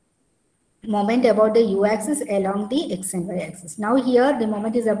moment about the u-axis along the x and y-axis. Now here the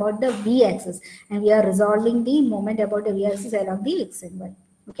moment is about the v-axis, and we are resolving the moment about the v-axis along the x and y.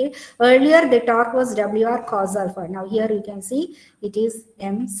 Okay, earlier the torque was WR cos alpha. Now here you can see it is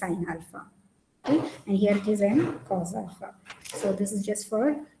M sin alpha. Okay, and here it is M cos alpha. So this is just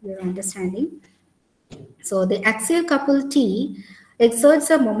for your understanding. So the axial couple T exerts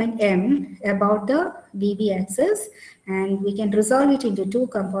a moment M about the VV axis, and we can resolve it into two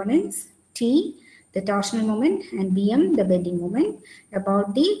components: T, the torsional moment, and Bm, the bending moment,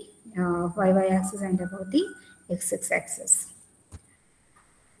 about the YY axis and about the XX axis.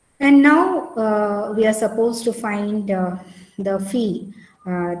 And now we are supposed to find the phi,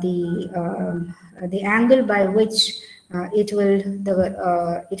 the angle by which it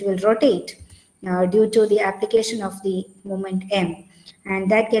will rotate due to the application of the moment M, and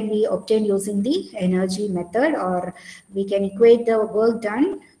that can be obtained using the energy method, or we can equate the work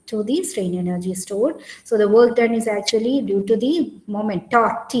done to the strain energy stored. So the work done is actually due to the moment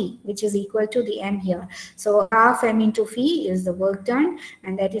torque T, which is equal to the M here. So half M into phi is the work done,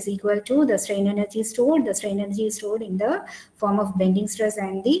 and that is equal to the strain energy stored. The strain energy is stored in the form of bending stress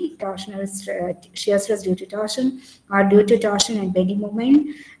and the torsional shear stress due to torsion, or due to torsion and bending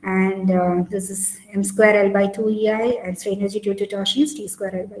moment. And this is M square L by 2 EI, and strain energy due to torsion is T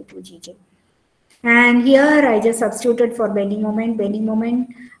square L by 2 GJ. And here I just substituted for bending moment. Bending moment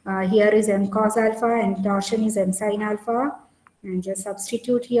here is M cos alpha, and torsion is M sin alpha. And just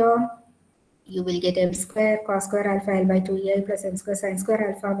substitute here. You will get M square cos square alpha L by 2 EI plus M square sin square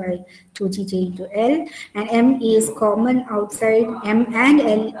alpha by 2 GJ into L. And M is common outside. M and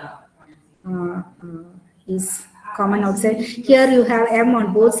L is common outside. Here you have M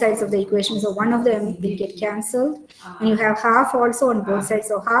on both sides of the equation, so one of them will get cancelled, and you have half also on both sides,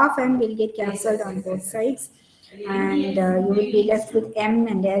 so half M will get cancelled on both sides, and you will be left with M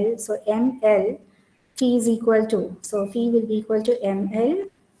and L. So ML phi is equal to, so phi will be equal to ML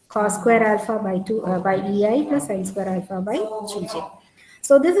cos square alpha by 2 by EI plus sin square alpha by GJ.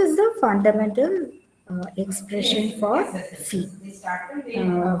 So this is the fundamental expression for phi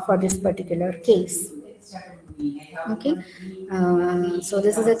for this particular case. Okay, so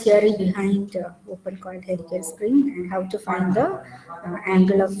this is a theory behind open coiled helical spring and how to find the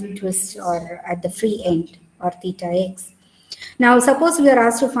angle of twist or at the free end, or theta x. Now suppose we are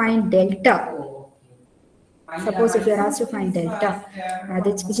asked to find delta. Suppose if you are asked to find delta,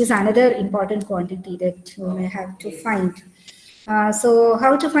 which is another important quantity that you may have to find. So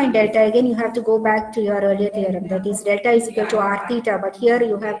how to find delta? Again, you have to go back to your earlier theorem. That is, delta is equal to r theta. But here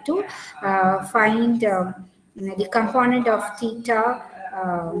you have to find the component of theta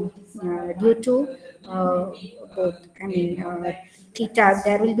due to both. I mean, theta.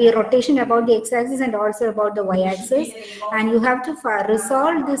 There will be a rotation about the x-axis and also about the y-axis, and you have to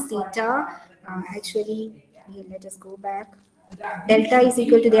resolve this theta. Actually, let us go back. Delta is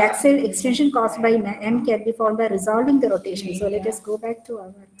equal to the axial extension caused by m can be found by resolving the rotation. So let us go back to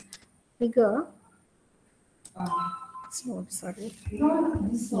our figure. So sorry.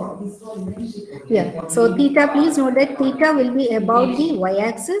 Yeah. So theta, please note that theta will be about the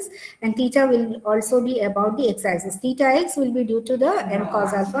y-axis and theta will also be about the x-axis. Theta x will be due to the m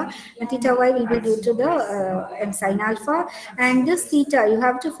cos alpha and theta y will be due to the m sin alpha. And this theta, you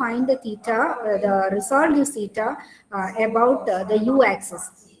have to find the theta, the resolve this theta about the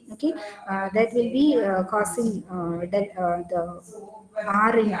u-axis. Okay, that will be causing the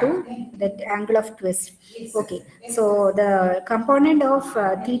r into that angle of twist. Okay, so the component of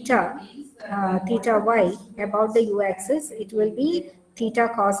theta y about the u-axis, it will be theta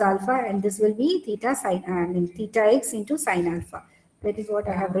cos alpha, and this will be theta sin, theta x into sin alpha. That is what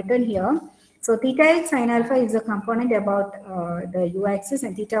I have written here. So theta x sin alpha is a component about the u-axis,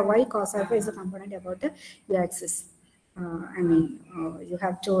 and theta y cos alpha is a component about the u-axis. You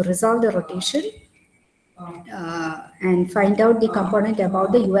have to resolve the rotation and find out the component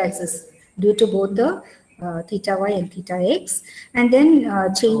about the u-axis due to both the theta y and theta x, and then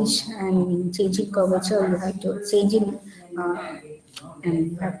changing curvature, you have to changing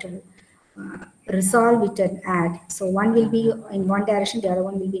and you have to resolve it and add. So one will be in one direction, the other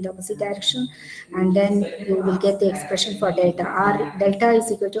one will be in the opposite direction, and then you will get the expression for delta. Delta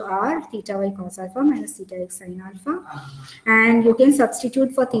is equal to r theta y cos alpha minus theta x sin alpha, and you can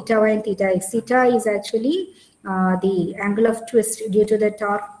substitute for theta y and theta x. Theta is actually the angle of twist due to the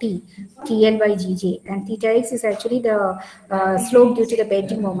torque T, TL by GJ, and theta x is actually the slope due to the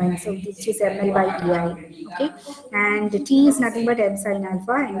bending moment, so which is ML by EI. Okay, and T is nothing but m sin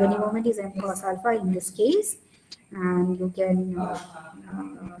alpha, and bending moment is m cos alpha in this case. And you can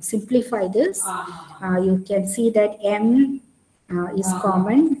simplify this. You can see that m is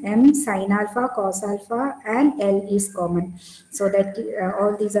common, m sin alpha, cos alpha, and L is common. So that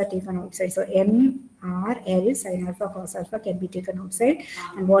all these are taken outside. So m, r, L, sin alpha, cos alpha can be taken outside,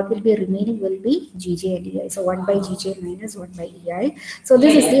 and what will be remaining will be Gj and Ei. So 1 by Gj minus 1 by Ei. So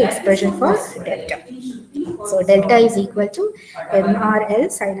this is the expression for delta. So delta is equal to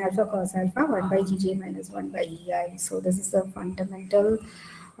MRL sin alpha cos alpha 1 by Gj minus 1 by Ei. So this is the fundamental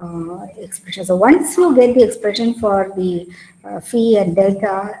expression. So once you get the expression for the phi and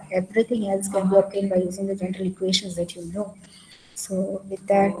delta, everything else can be obtained by using the general equations that you know. So with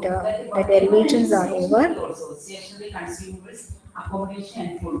that, the derivations are over. Stationary consumables, accommodation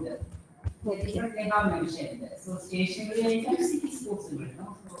and food. Okay. They have mentioned. So stationary items it is possible,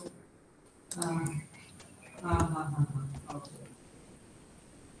 no? Okay.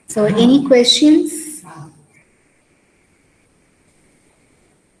 So any questions?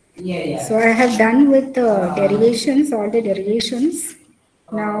 Yeah. So I have done with the derivations, all the derivations.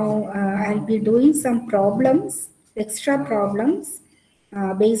 Now I'll be doing some problems, extra problems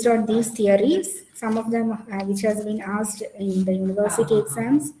based on these theories. Some of them which has been asked in the university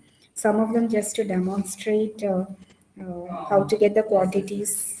exams. Some of them just to demonstrate how to get the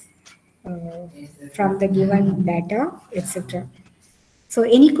quantities from the given data, etc. So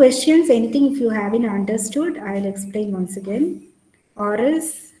any questions, anything if you haven't understood, I'll explain once again, or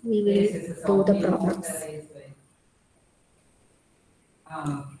else we will do the problems.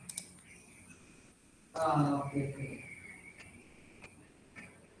 Okay.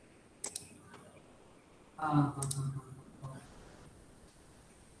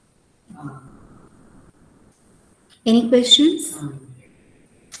 Any questions? 3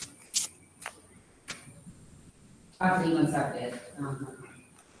 months are there.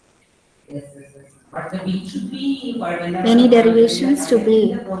 Yes. But the B should be Any derivations to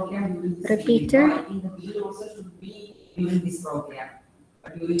be repeated? I think the B also should be during this program.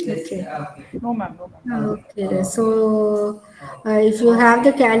 During this, Okay. No, ma'am. Okay, so if you have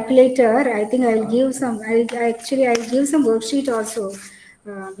the calculator, I think I'll give some. I'll give some worksheet also.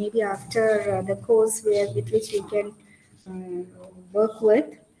 Maybe after the course with which we can work with,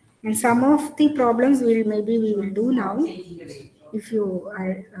 and some of the problems we will do now. If you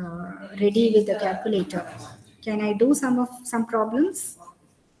are ready with the calculator, can I do some problems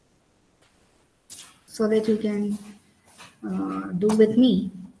so that you can do with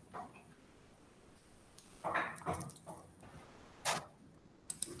me?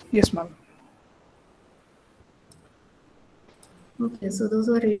 Yes, ma'am. Okay, so those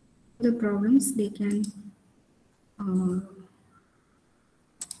who are the problems, they can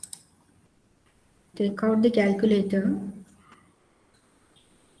take out the calculator.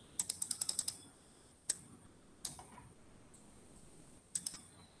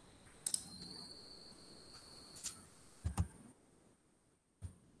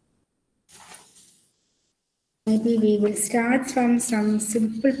 Maybe we will start from some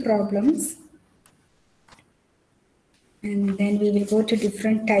simple problems, and then we will go to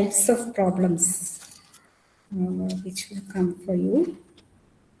different types of problems which will come for you.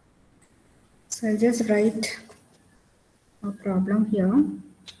 So I'll just write a problem here.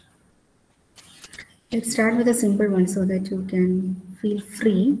 Let's start with a simple one so that you can feel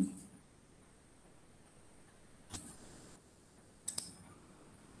free.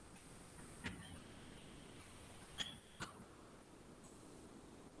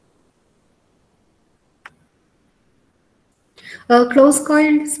 A closed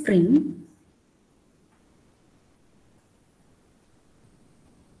coiled spring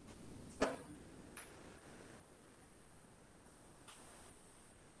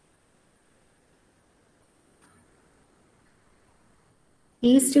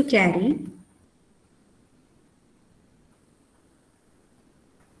is to carry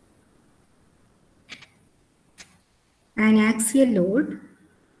an axial load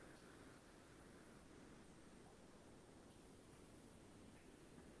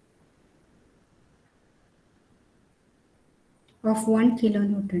of 1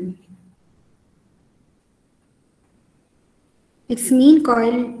 kilonewton. Its mean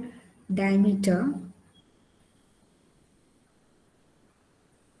coil diameter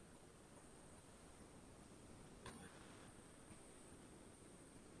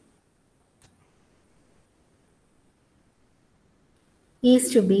is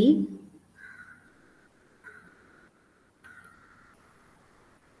to be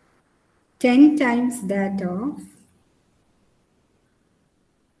 10 times that of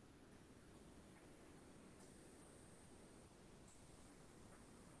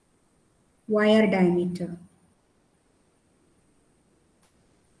wire diameter.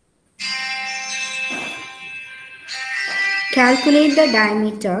 Calculate the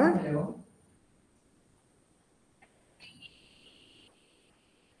diameter Hello.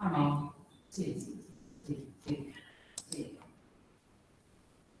 No. Sí.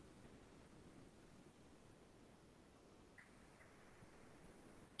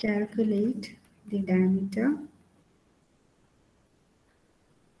 calculate the diameter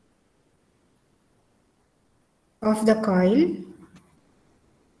of the coil,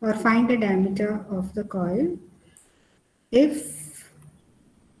 or find the diameter of the coil if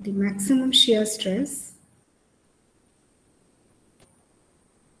the maximum shear stress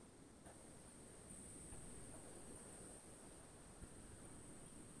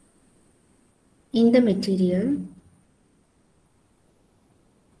in the material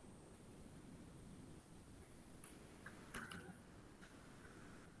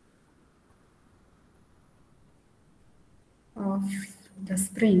of the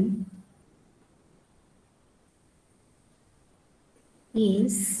spring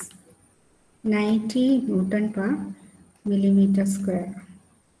is 90 Newton per millimeter square.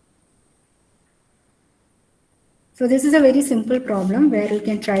 So this is a very simple problem where you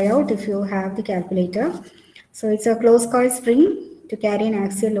can try out if you have the calculator. So it's a closed coil spring to carry an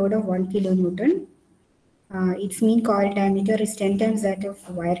axial load of 1 kilonewton. Its mean coil diameter is 10 times that of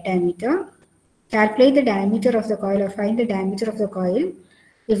wire diameter. Calculate the diameter of the coil, or find the diameter of the coil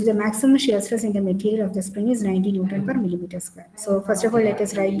if the maximum shear stress in the material of the spring is 90 Newton per millimeter square. So first of all, let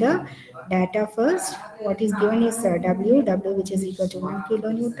us write the data first. What is given is W which is equal to 1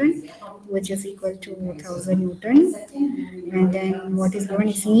 kilonewton, which is equal to 1000 Newton. And then what is given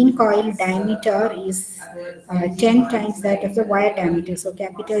is mean coil diameter is 10 times that of the wire diameter. So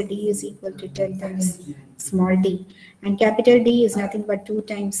capital D is equal to 10 times small d. And capital D is nothing but 2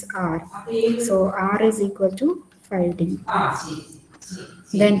 times R. So R is equal to 5D.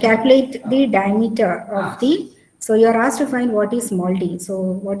 Then calculate the diameter of the, so you are asked to find what is small d. So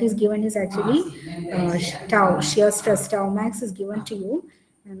what is given is actually tau, shear stress, tau max is given to you.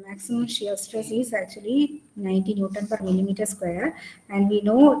 And maximum shear stress is actually 90 Newton per millimeter square. And we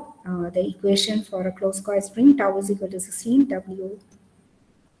know the equation for a closed coil spring, tau is equal to 16W.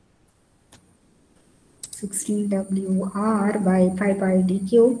 16WR by pi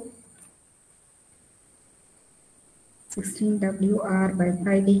dq. 16WR by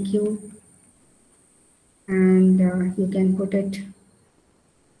pi dq, and you can put it,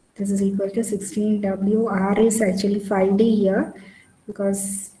 this is equal to 16WR is actually 5D here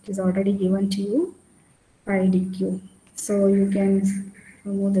because it is already given to you, pi dq. So you can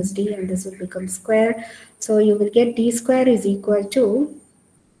remove this d and this will become square. So you will get d square is equal to,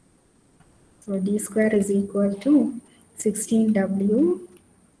 so d square is equal to 16w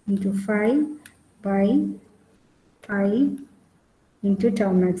into 5 by 5 into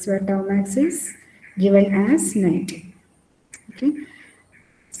tau max, where tau max is given as 90. Okay.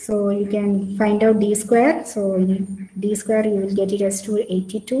 So you can find out d square. So d square you will get it as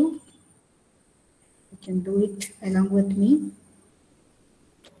 282. You can do it along with me.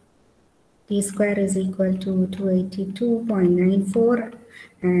 D square is equal to 282.94,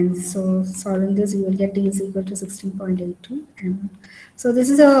 and so solving this you will get D is equal to 16.82 mm. So this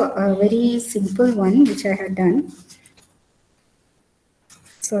is a very simple one which I had done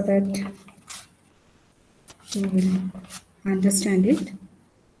so that you will understand it.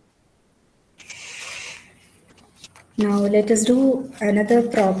 Now let us do another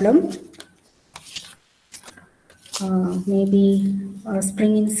problem, maybe a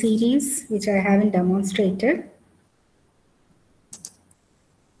spring in series which I haven't demonstrated.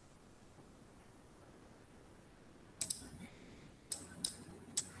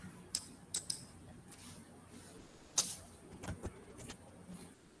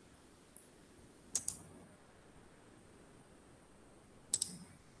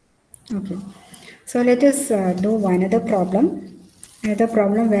 Okay, so let us do another problem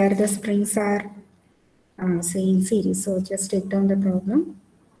where the springs are say in series. So just take down the problem.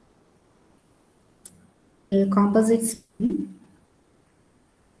 A composite spring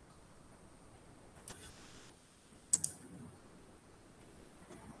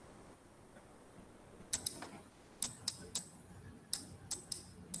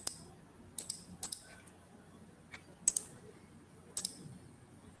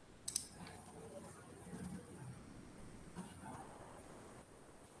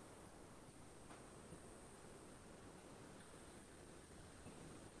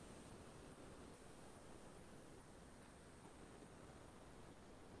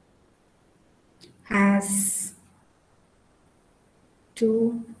has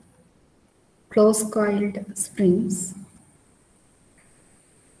two close coiled springs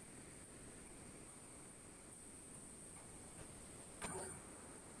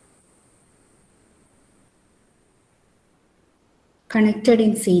connected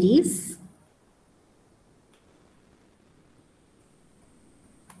in series.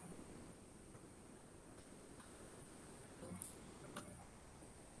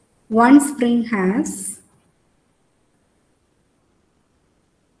 One spring has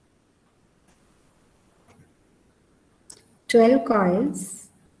twelve coils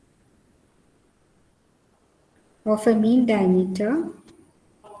of a mean diameter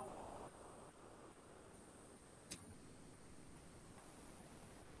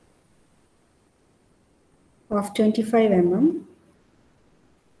of 25 mm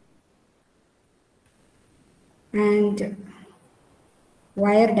and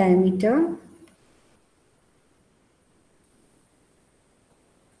wire diameter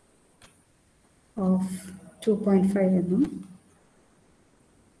of 2.5 mm.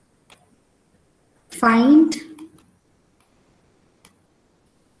 Find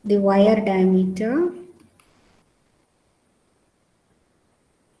the wire diameter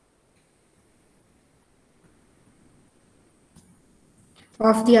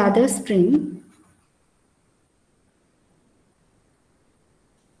of the other spring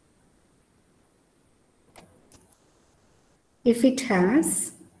if it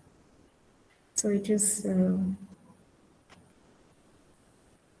has, so it is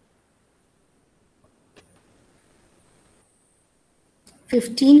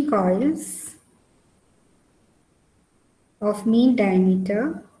 15 coils of mean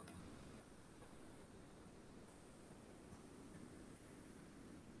diameter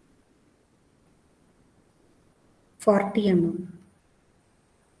 (40 mm).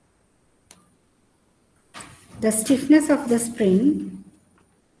 The stiffness of the spring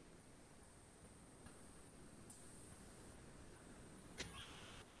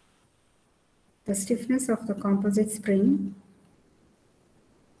of the composite spring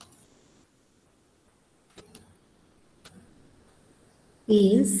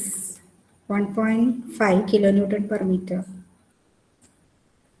is 1.5 kilonewton per meter.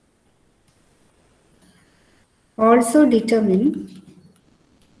 Also determine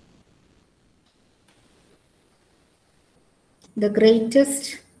the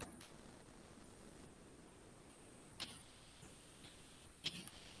greatest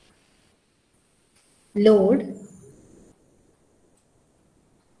load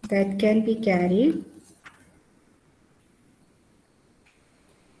that can be carried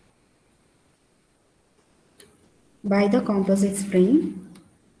by the composite spring.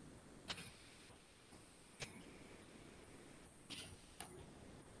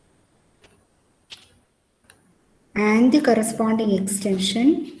 And the corresponding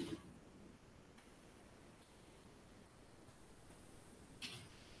extension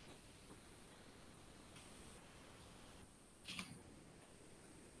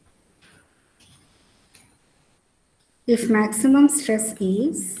if maximum stress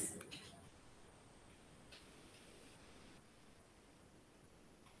is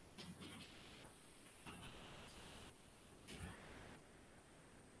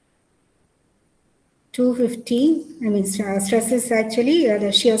 250, I mean stress is actually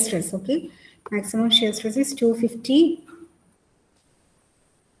the shear stress, okay? Maximum shear stress is 250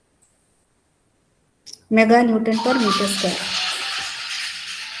 mega Newton per meter square.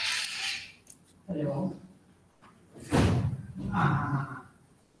 Hello.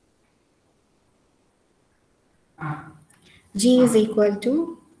 G is equal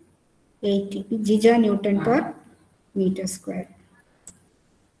to 80 giga-Newton per meter square.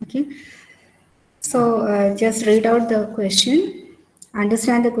 Okay. So just read out the question,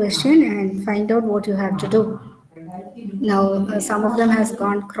 understand the question, and find out what you have to do. Now, some of them has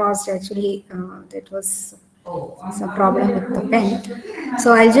gone crossed. Actually, that was some problem with the pen.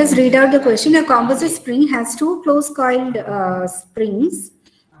 So I'll just read out the question. A composite spring has two close coiled springs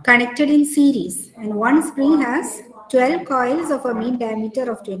connected in series, and one spring has 12 coils of a mean diameter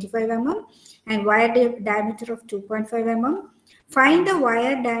of 25 mm and wire diameter of 2.5 mm. Find the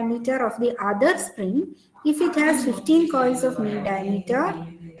wire diameter of the other spring if it has 15 coils of mean diameter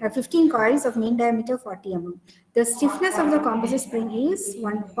 40 mm. The stiffness of the composite spring is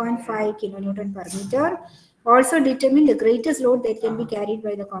 1.5 kilonewton per meter. Also determine the greatest load that can be carried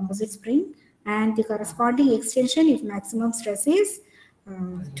by the composite spring and the corresponding extension if maximum stress is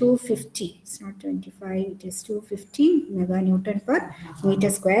 250. It's not 25, it is 250 mega Newton per meter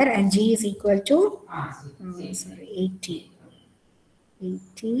square, and G is equal to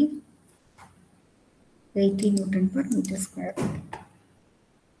 80 Newton per meter square.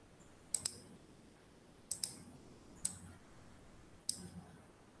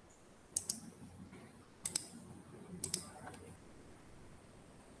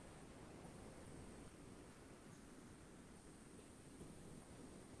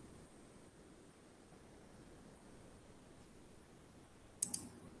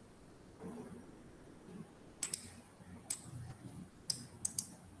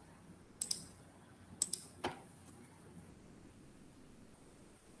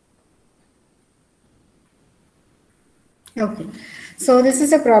 Okay, so this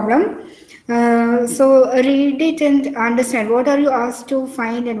is a problem. So read it and understand what are you asked to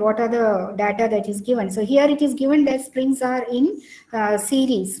find and what are the data that is given. So here it is given that springs are in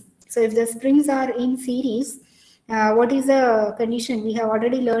series. So if the springs are in series, what is the condition? We have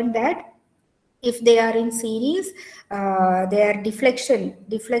already learned that if they are in series, their deflection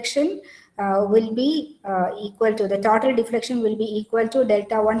will be equal to, the total deflection will be equal to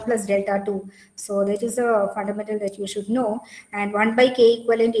delta 1 plus delta 2. So that is a fundamental that you should know, and 1 by k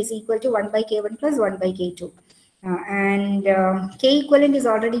equivalent is equal to 1 by k1 plus 1 by k2. And k equivalent is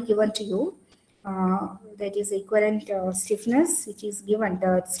already given to you. That is equivalent stiffness, which is given,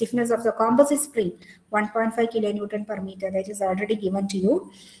 the stiffness of the composite spring 1.5 kilonewton per meter, that is already given to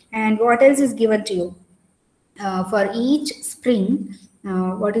you. And what else is given to you? For each spring,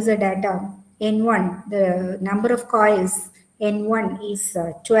 what is the data? N1, the number of coils, N1 is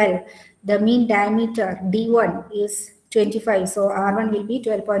 12. The mean diameter, D1, is 25. So R1 will be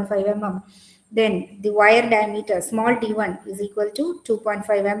 12.5 mm. Then the wire diameter, small d1, is equal to 2.5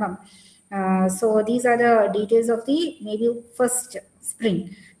 mm. So these are the details of the maybe first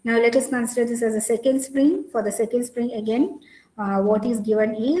spring. Now let us consider this as a second spring. For the second spring again, what is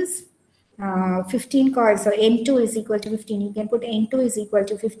given is 15 coils. So N2 is equal to 15. You can put N2 is equal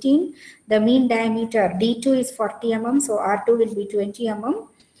to 15. The mean diameter D2 is 40 mm. So R2 will be 20 mm.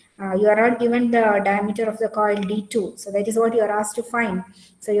 You are not given the diameter of the coil D2. So that is what you are asked to find.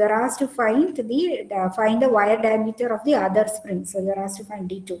 So you are asked to find the wire diameter of the other spring. So you are asked to find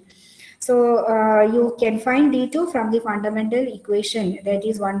D2. So you can find D2 from the fundamental equation, that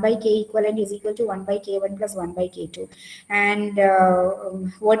is 1 by k equivalent is equal to 1 by k1 plus 1 by k2. And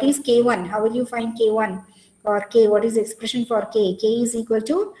what is k1? How will you find k1 or k? What is the expression for k? K is equal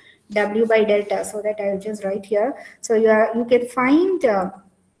to W by delta. So that I will just write here. So you can find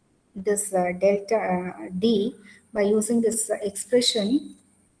this delta D by using this expression.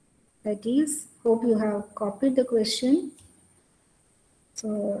 That is, hope you have copied the question. So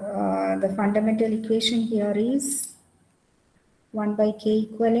the fundamental equation here is 1 by k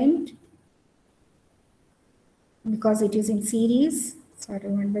equivalent because it is in series. Sorry,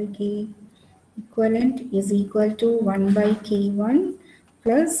 1 by K equivalent is equal to 1 by K1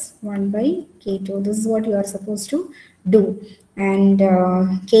 plus 1 by K2. This is what you are supposed to do. And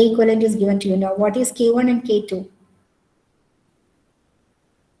K equivalent is given to you. Now, what is K1 and K2?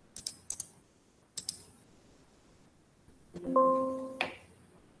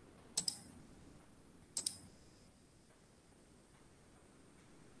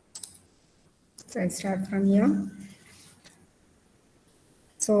 So I start from here.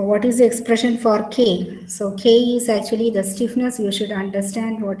 So what is the expression for K? So K is actually the stiffness. You should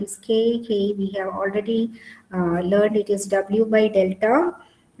understand what is K. K we have already learned it is W by delta.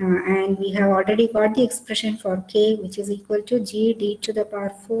 And we have already got the expression for K, which is equal to G d to the power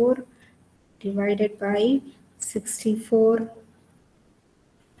 4 divided by 64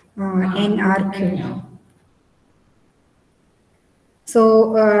 nRQ.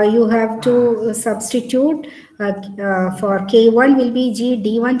 So you have to substitute for K1 will be G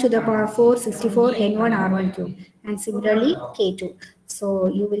D1 to the power 4 64 N1 R1 cube, and similarly K2. So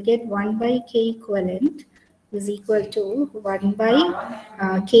you will get 1 by K equivalent is equal to 1 by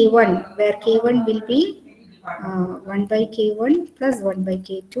K1, where K1 will be 1 by K1 plus 1 by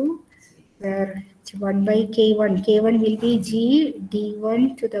K2, where 1 by K1. K1 will be G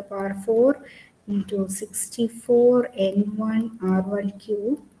D1 to the power 4 into 64 N1 R1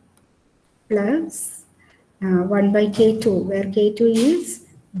 cube plus 1 by K2, where K2 is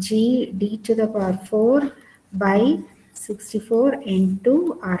G D to the power 4 by 64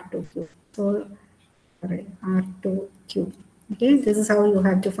 N2 R2 cube. So, R2 cube. Okay, this is how you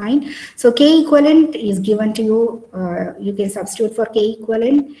have to find. So K equivalent is given to you. You can substitute for K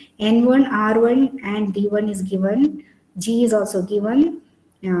equivalent. N1, R1 and D1 is given. G is also given.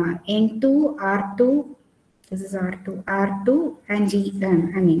 N2, R2, this is R2 and G, N2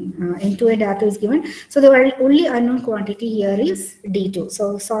 and R2 is given. So the only unknown quantity here is D2.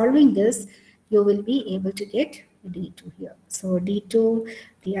 So solving this, you will be able to get D2 here. So D2,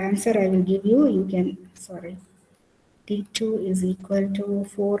 the answer I will give you, D2 is equal to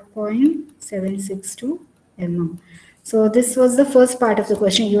 4.762 mm. So this was the first part of the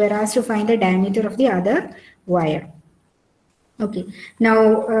question. You were asked to find the diameter of the other wire. Okay,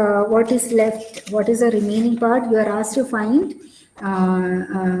 now what is left? What is the remaining part? You are asked to find,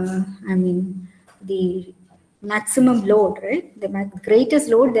 the maximum load, right? The greatest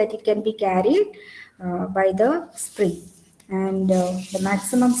load that it can be carried by the spring. And the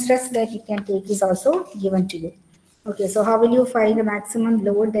maximum stress that it can take is also given to you. Okay, so how will you find the maximum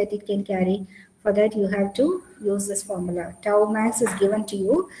load that it can carry? For that, you have to use this formula. Tau max is given to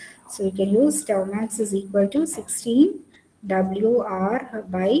you. So you can use tau max is equal to 16 WR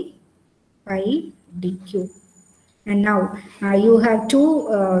by pi dq. And now you have two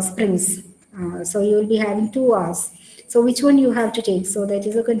springs. So you will be having 2 R's. So which one you have to take? So that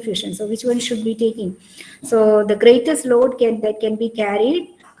is a confusion. So which one should be taking? So the greatest load that can be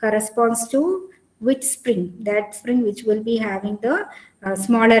carried corresponds to which spring? That spring which will be having the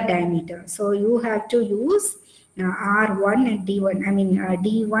smaller diameter. So you have to use R1 and D1.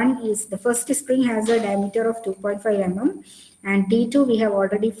 D1 is the first spring has a diameter of 2.5 mm, and D2 we have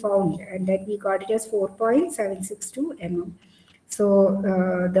already found, and that we got it as 4.762 mm. So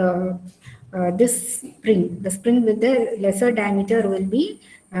this spring, the spring with the lesser diameter will be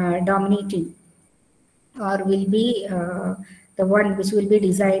dominating, or will be the one which will be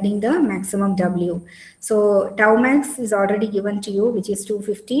deciding the maximum W. So tau max is already given to you, which is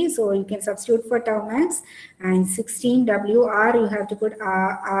 250. So you can substitute for tau max, and 16 WR you have to put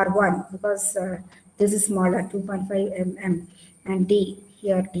R1 because this is smaller, 2.5 mm, and D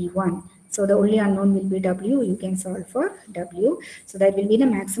here D1. So the only unknown will be W. You can solve for W. So that will be the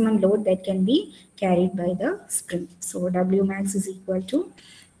maximum load that can be carried by the spring. So W max is equal to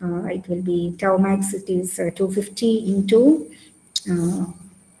it will be tau max, it is 250 into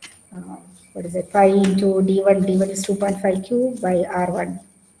what is it, pi into D1. D1 is 2.5 cube by R1.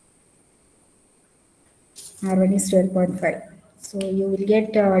 R1 is 12.5. So you will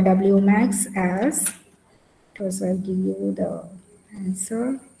get W max as, so I'll give you the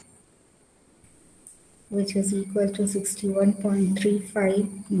answer, which is equal to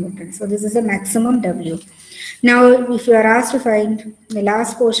 61.35 Newton. So this is the maximum W. Now, if you are asked to find, the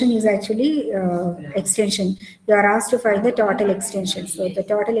last portion is actually extension. You are asked to find the total extension. So the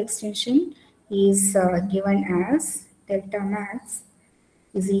total extension is given as delta max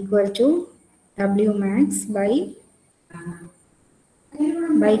is equal to W max by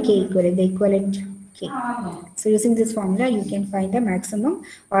K equivalent, the equivalent K Okay. So using this formula, you can find the maximum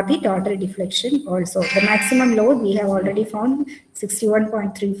or the total deflection also. The maximum load we have already found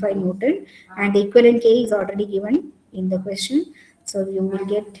 61.35 Newton, and the equivalent K is already given in the question. So you will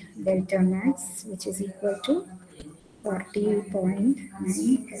get delta max, which is equal to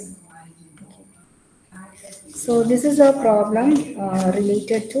 40.9. So this is a problem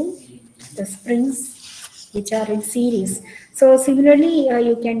related to the springs which are in series. So similarly,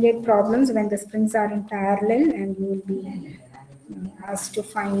 you can get problems when the springs are in parallel, and you will be asked to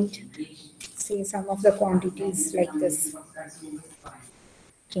find, say, some of the quantities like this.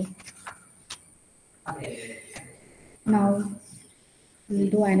 Okay. Now we'll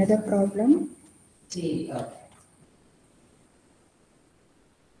do another problem.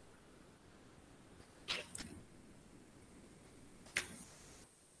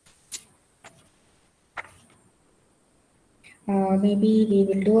 Maybe we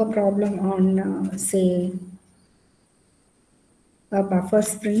will do a problem on, say, a buffer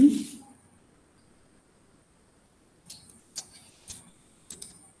spring.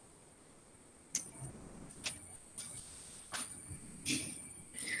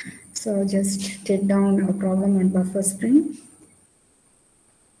 So just take down a problem on buffer spring.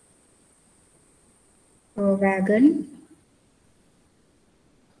 A wagon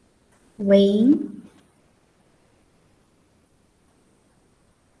weighing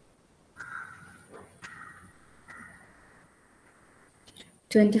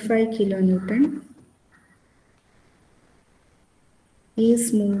 25 kilonewton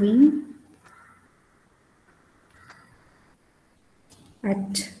is moving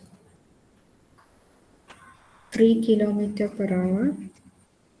at 3 kilometers per hour.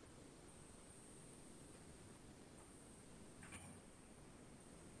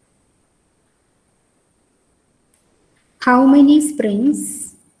 How many springs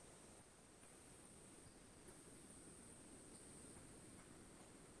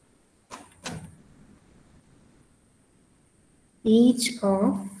each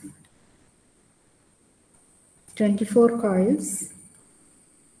of 24 coils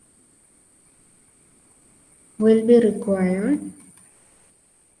will be required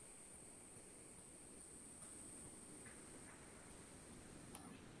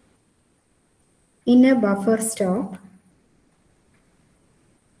in a buffer stop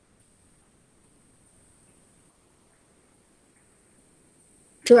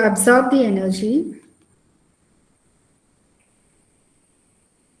to absorb the energy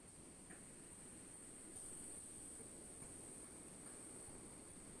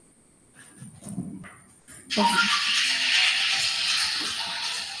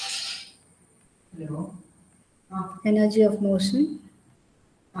of motion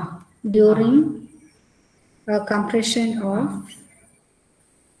during a compression of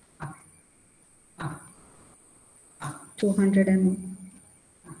 200 mm.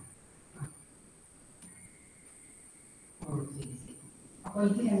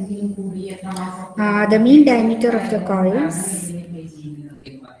 The mean diameter of the coils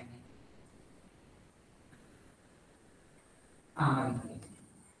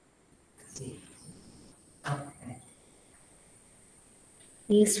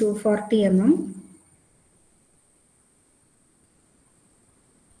is 240 mm,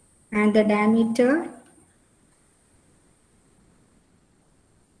 and the diameter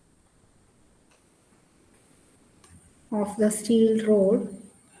of the steel rod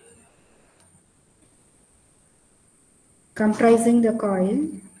comprising the coil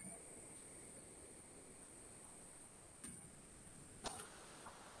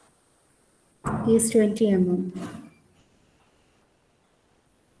is 20 mm.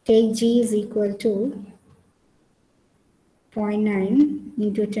 Take G is equal to 0.9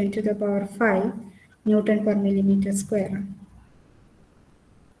 into 10 to the power 5 Newton per millimeter square.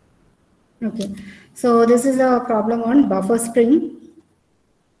 Okay, so this is a problem on buffer spring.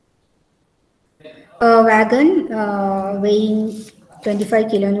 A wagon weighing 25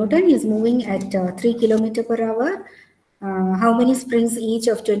 kilonewton is moving at 3 kilometers per hour. How many springs each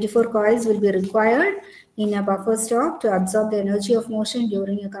of 24 coils will be required in a buffer stop to absorb the energy of motion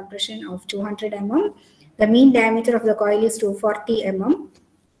during a compression of 200 mm? The mean diameter of the coil is 240 mm,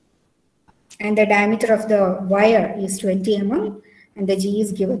 and the diameter of the wire is 20 mm, and the G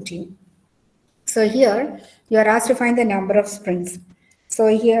is given to you. So here you are asked to find the number of springs. So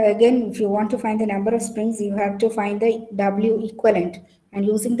here again, if you want to find the number of springs, you have to find the W equivalent, and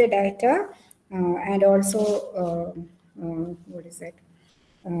using the data and also what is that?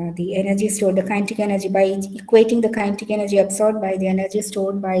 The energy stored, the kinetic energy, by equating the kinetic energy absorbed by the energy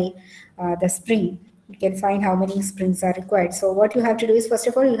stored by the spring, you can find how many springs are required. So what you have to do is, first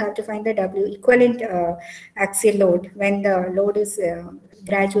of all, you have to find the W equivalent axial load when the load is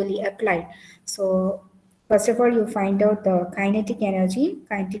gradually applied. So first of all, you find out the kinetic energy.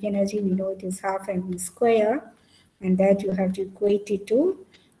 Kinetic energy, we know it is half mv square, and that you have to equate it to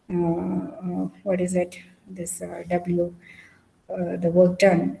what is it? This W, the work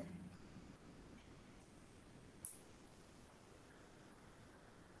done.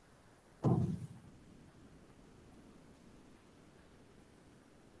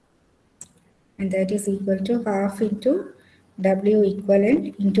 And that is equal to half into W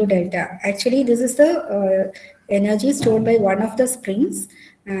equivalent into delta. Actually, this is the energy stored by one of the springs,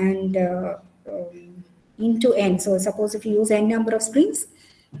 and into n. So suppose if you use n number of springs,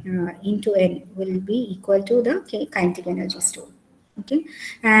 into n will be equal to the kinetic energy stored. Okay,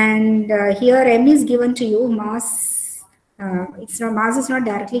 and here m is given to you, mass. It's not, mass is not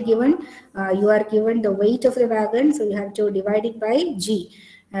directly given. You are given the weight of the wagon, so you have to divide it by g.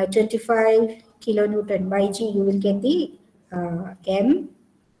 25 kilonewton by g, you will get the m,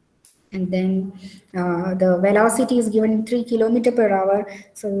 and then the velocity is given 3 kilometer per hour,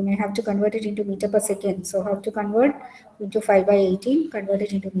 so you may have to convert it into meter per second. So how to convert into 5 by 18, convert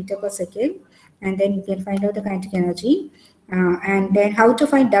it into meter per second, and then you can find out the kinetic energy. And then how to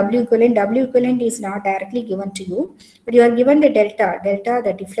find W equivalent? W equivalent is not directly given to you, but you are given the delta. Delta,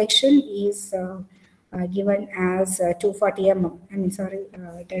 the deflection is given as 240 mm. I mean, sorry,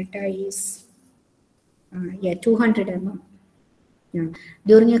 delta is 200 mm. Yeah,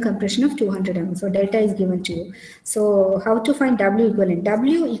 during a compression of 200 mm. So delta is given to you. So how to find W equivalent?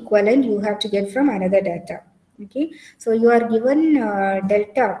 W equivalent you have to get from another data. Okay, so you are given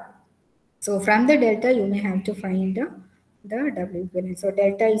delta. So from the delta you may have to find the W equivalent. So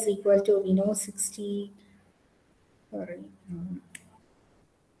delta is equal to, we know, 60. Sorry.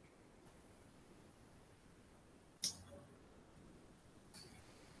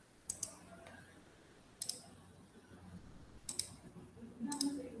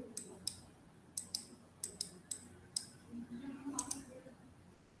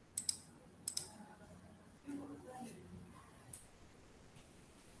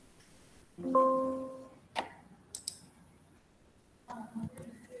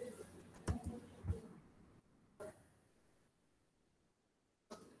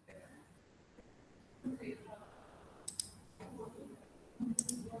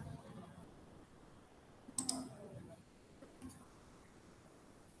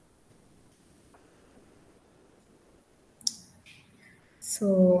 So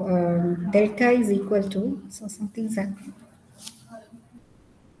delta is equal to, so something's happening.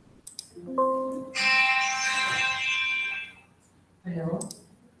 Hello?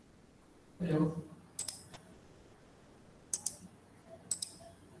 Hello?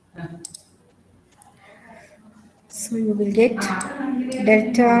 So you will get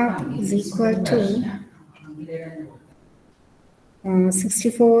delta is equal to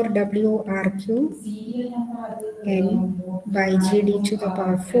 64 WRQ N by GD to the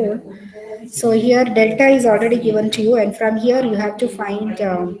power 4. So here delta is already given to you, and from here you have to find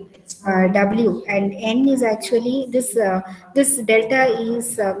W, and N is actually this. This delta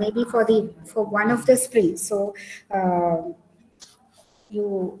is maybe for one of the springs. So I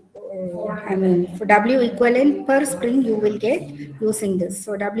mean, for W equivalent per spring you will get using this.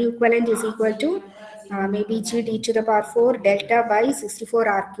 So W equivalent is equal to maybe GD to the power 4 delta by 64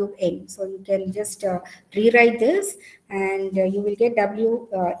 R cube N. So you can just rewrite this, and you will get W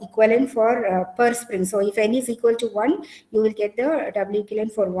equivalent for per spring. So if N is equal to 1, you will get the W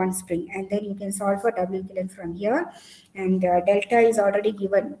equivalent for one spring, and then you can solve for W equivalent from here. And delta is already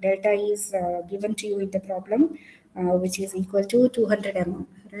given. Delta is given to you in the problem, which is equal to 200 mm,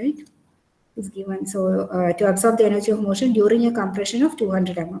 right? Is given. So to absorb the energy of motion during a compression of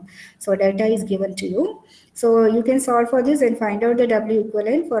 200 mm. So delta is given to you. So you can solve for this and find out the W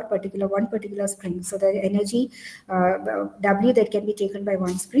equivalent for one particular spring. So the energy W that can be taken by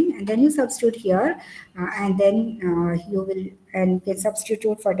one spring, and then you substitute here, and then you can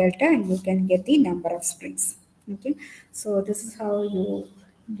substitute for delta, and you can get the number of springs. Okay, so this is how you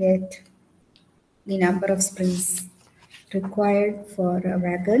get the number of springs required for a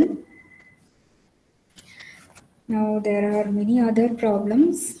wagon. Now there are many other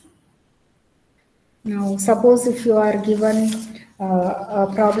problems. Now suppose if you are given a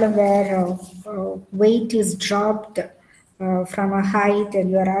problem where weight is dropped from a height,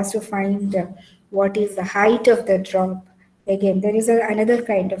 and you are asked to find what is the height of the drop. Again, there is another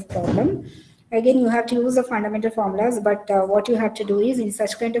kind of problem. Again, you have to use the fundamental formulas, but what you have to do is, in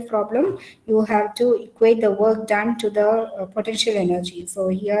such kind of problem, you have to equate the work done to the potential energy. So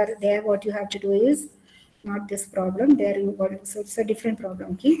there what you have to do is, not this problem. There you got, so it's a different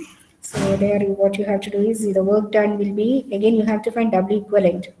problem. Okay. So there what you have to do is the work done will be, again you have to find W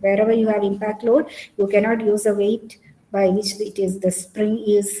equivalent. Wherever you have impact load, you cannot use a weight by which it is the spring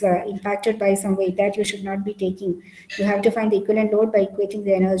is impacted by some weight, that you should not be taking. You have to find the equivalent load by equating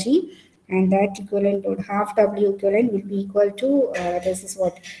the energy, and that equivalent load, half W equivalent, will be equal to this is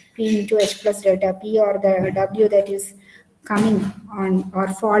what, P into H plus delta P, or the W that is coming on or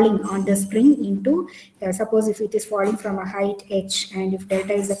falling on the spring into, suppose if it is falling from a height h, and if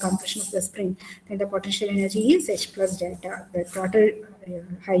delta is the compression of the spring, then the potential energy is h plus delta, the total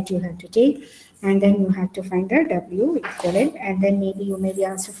height you have to take, and then you have to find the W equivalent, and then maybe you may be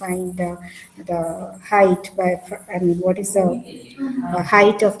asked to find the height by, I mean, what is the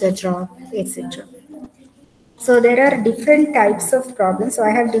height of the drop, etc. So there are different types of problems. So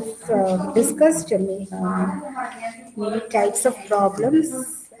I have discussed many types of problems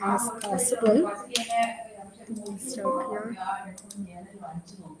as possible. Stop here.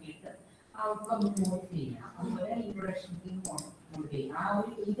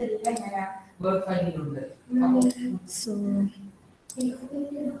 So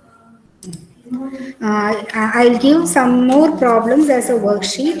I'll give some more problems as a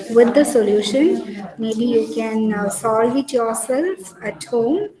worksheet with the solution. Maybe you can solve it yourself at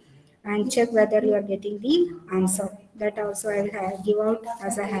home and check whether you are getting the answer. That also I will give out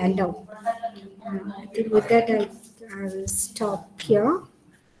as a handout. I think with that I will stop here.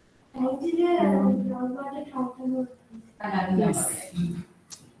 Yes.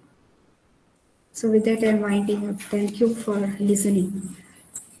 So with that I'm winding up. Thank you for listening.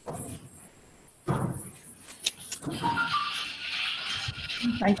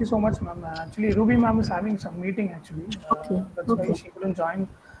 Thank you so much, ma'am. Actually, Ruby ma'am is having some meeting actually. Okay. That's why she couldn't join.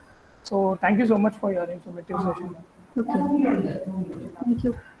 So thank you so much for your informative session. Okay. Thank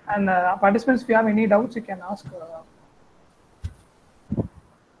you. And participants, if you have any doubts, you can ask.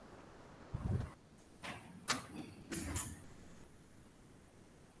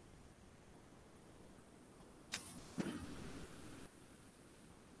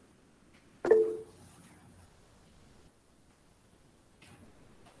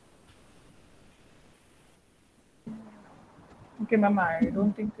 Okay, ma'am, I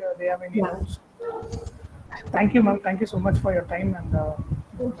don't think they have any doubts. Thank you, ma'am. Thank you so much for your time and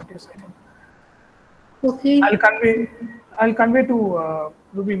informative session. Okay. I'll convey to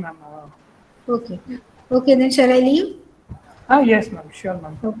Ruby, ma'am. Okay. Okay, then shall I leave? Yes, ma'am. Sure,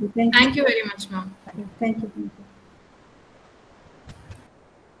 ma'am. Okay, thank you. Thank you very much, ma'am. Thank you.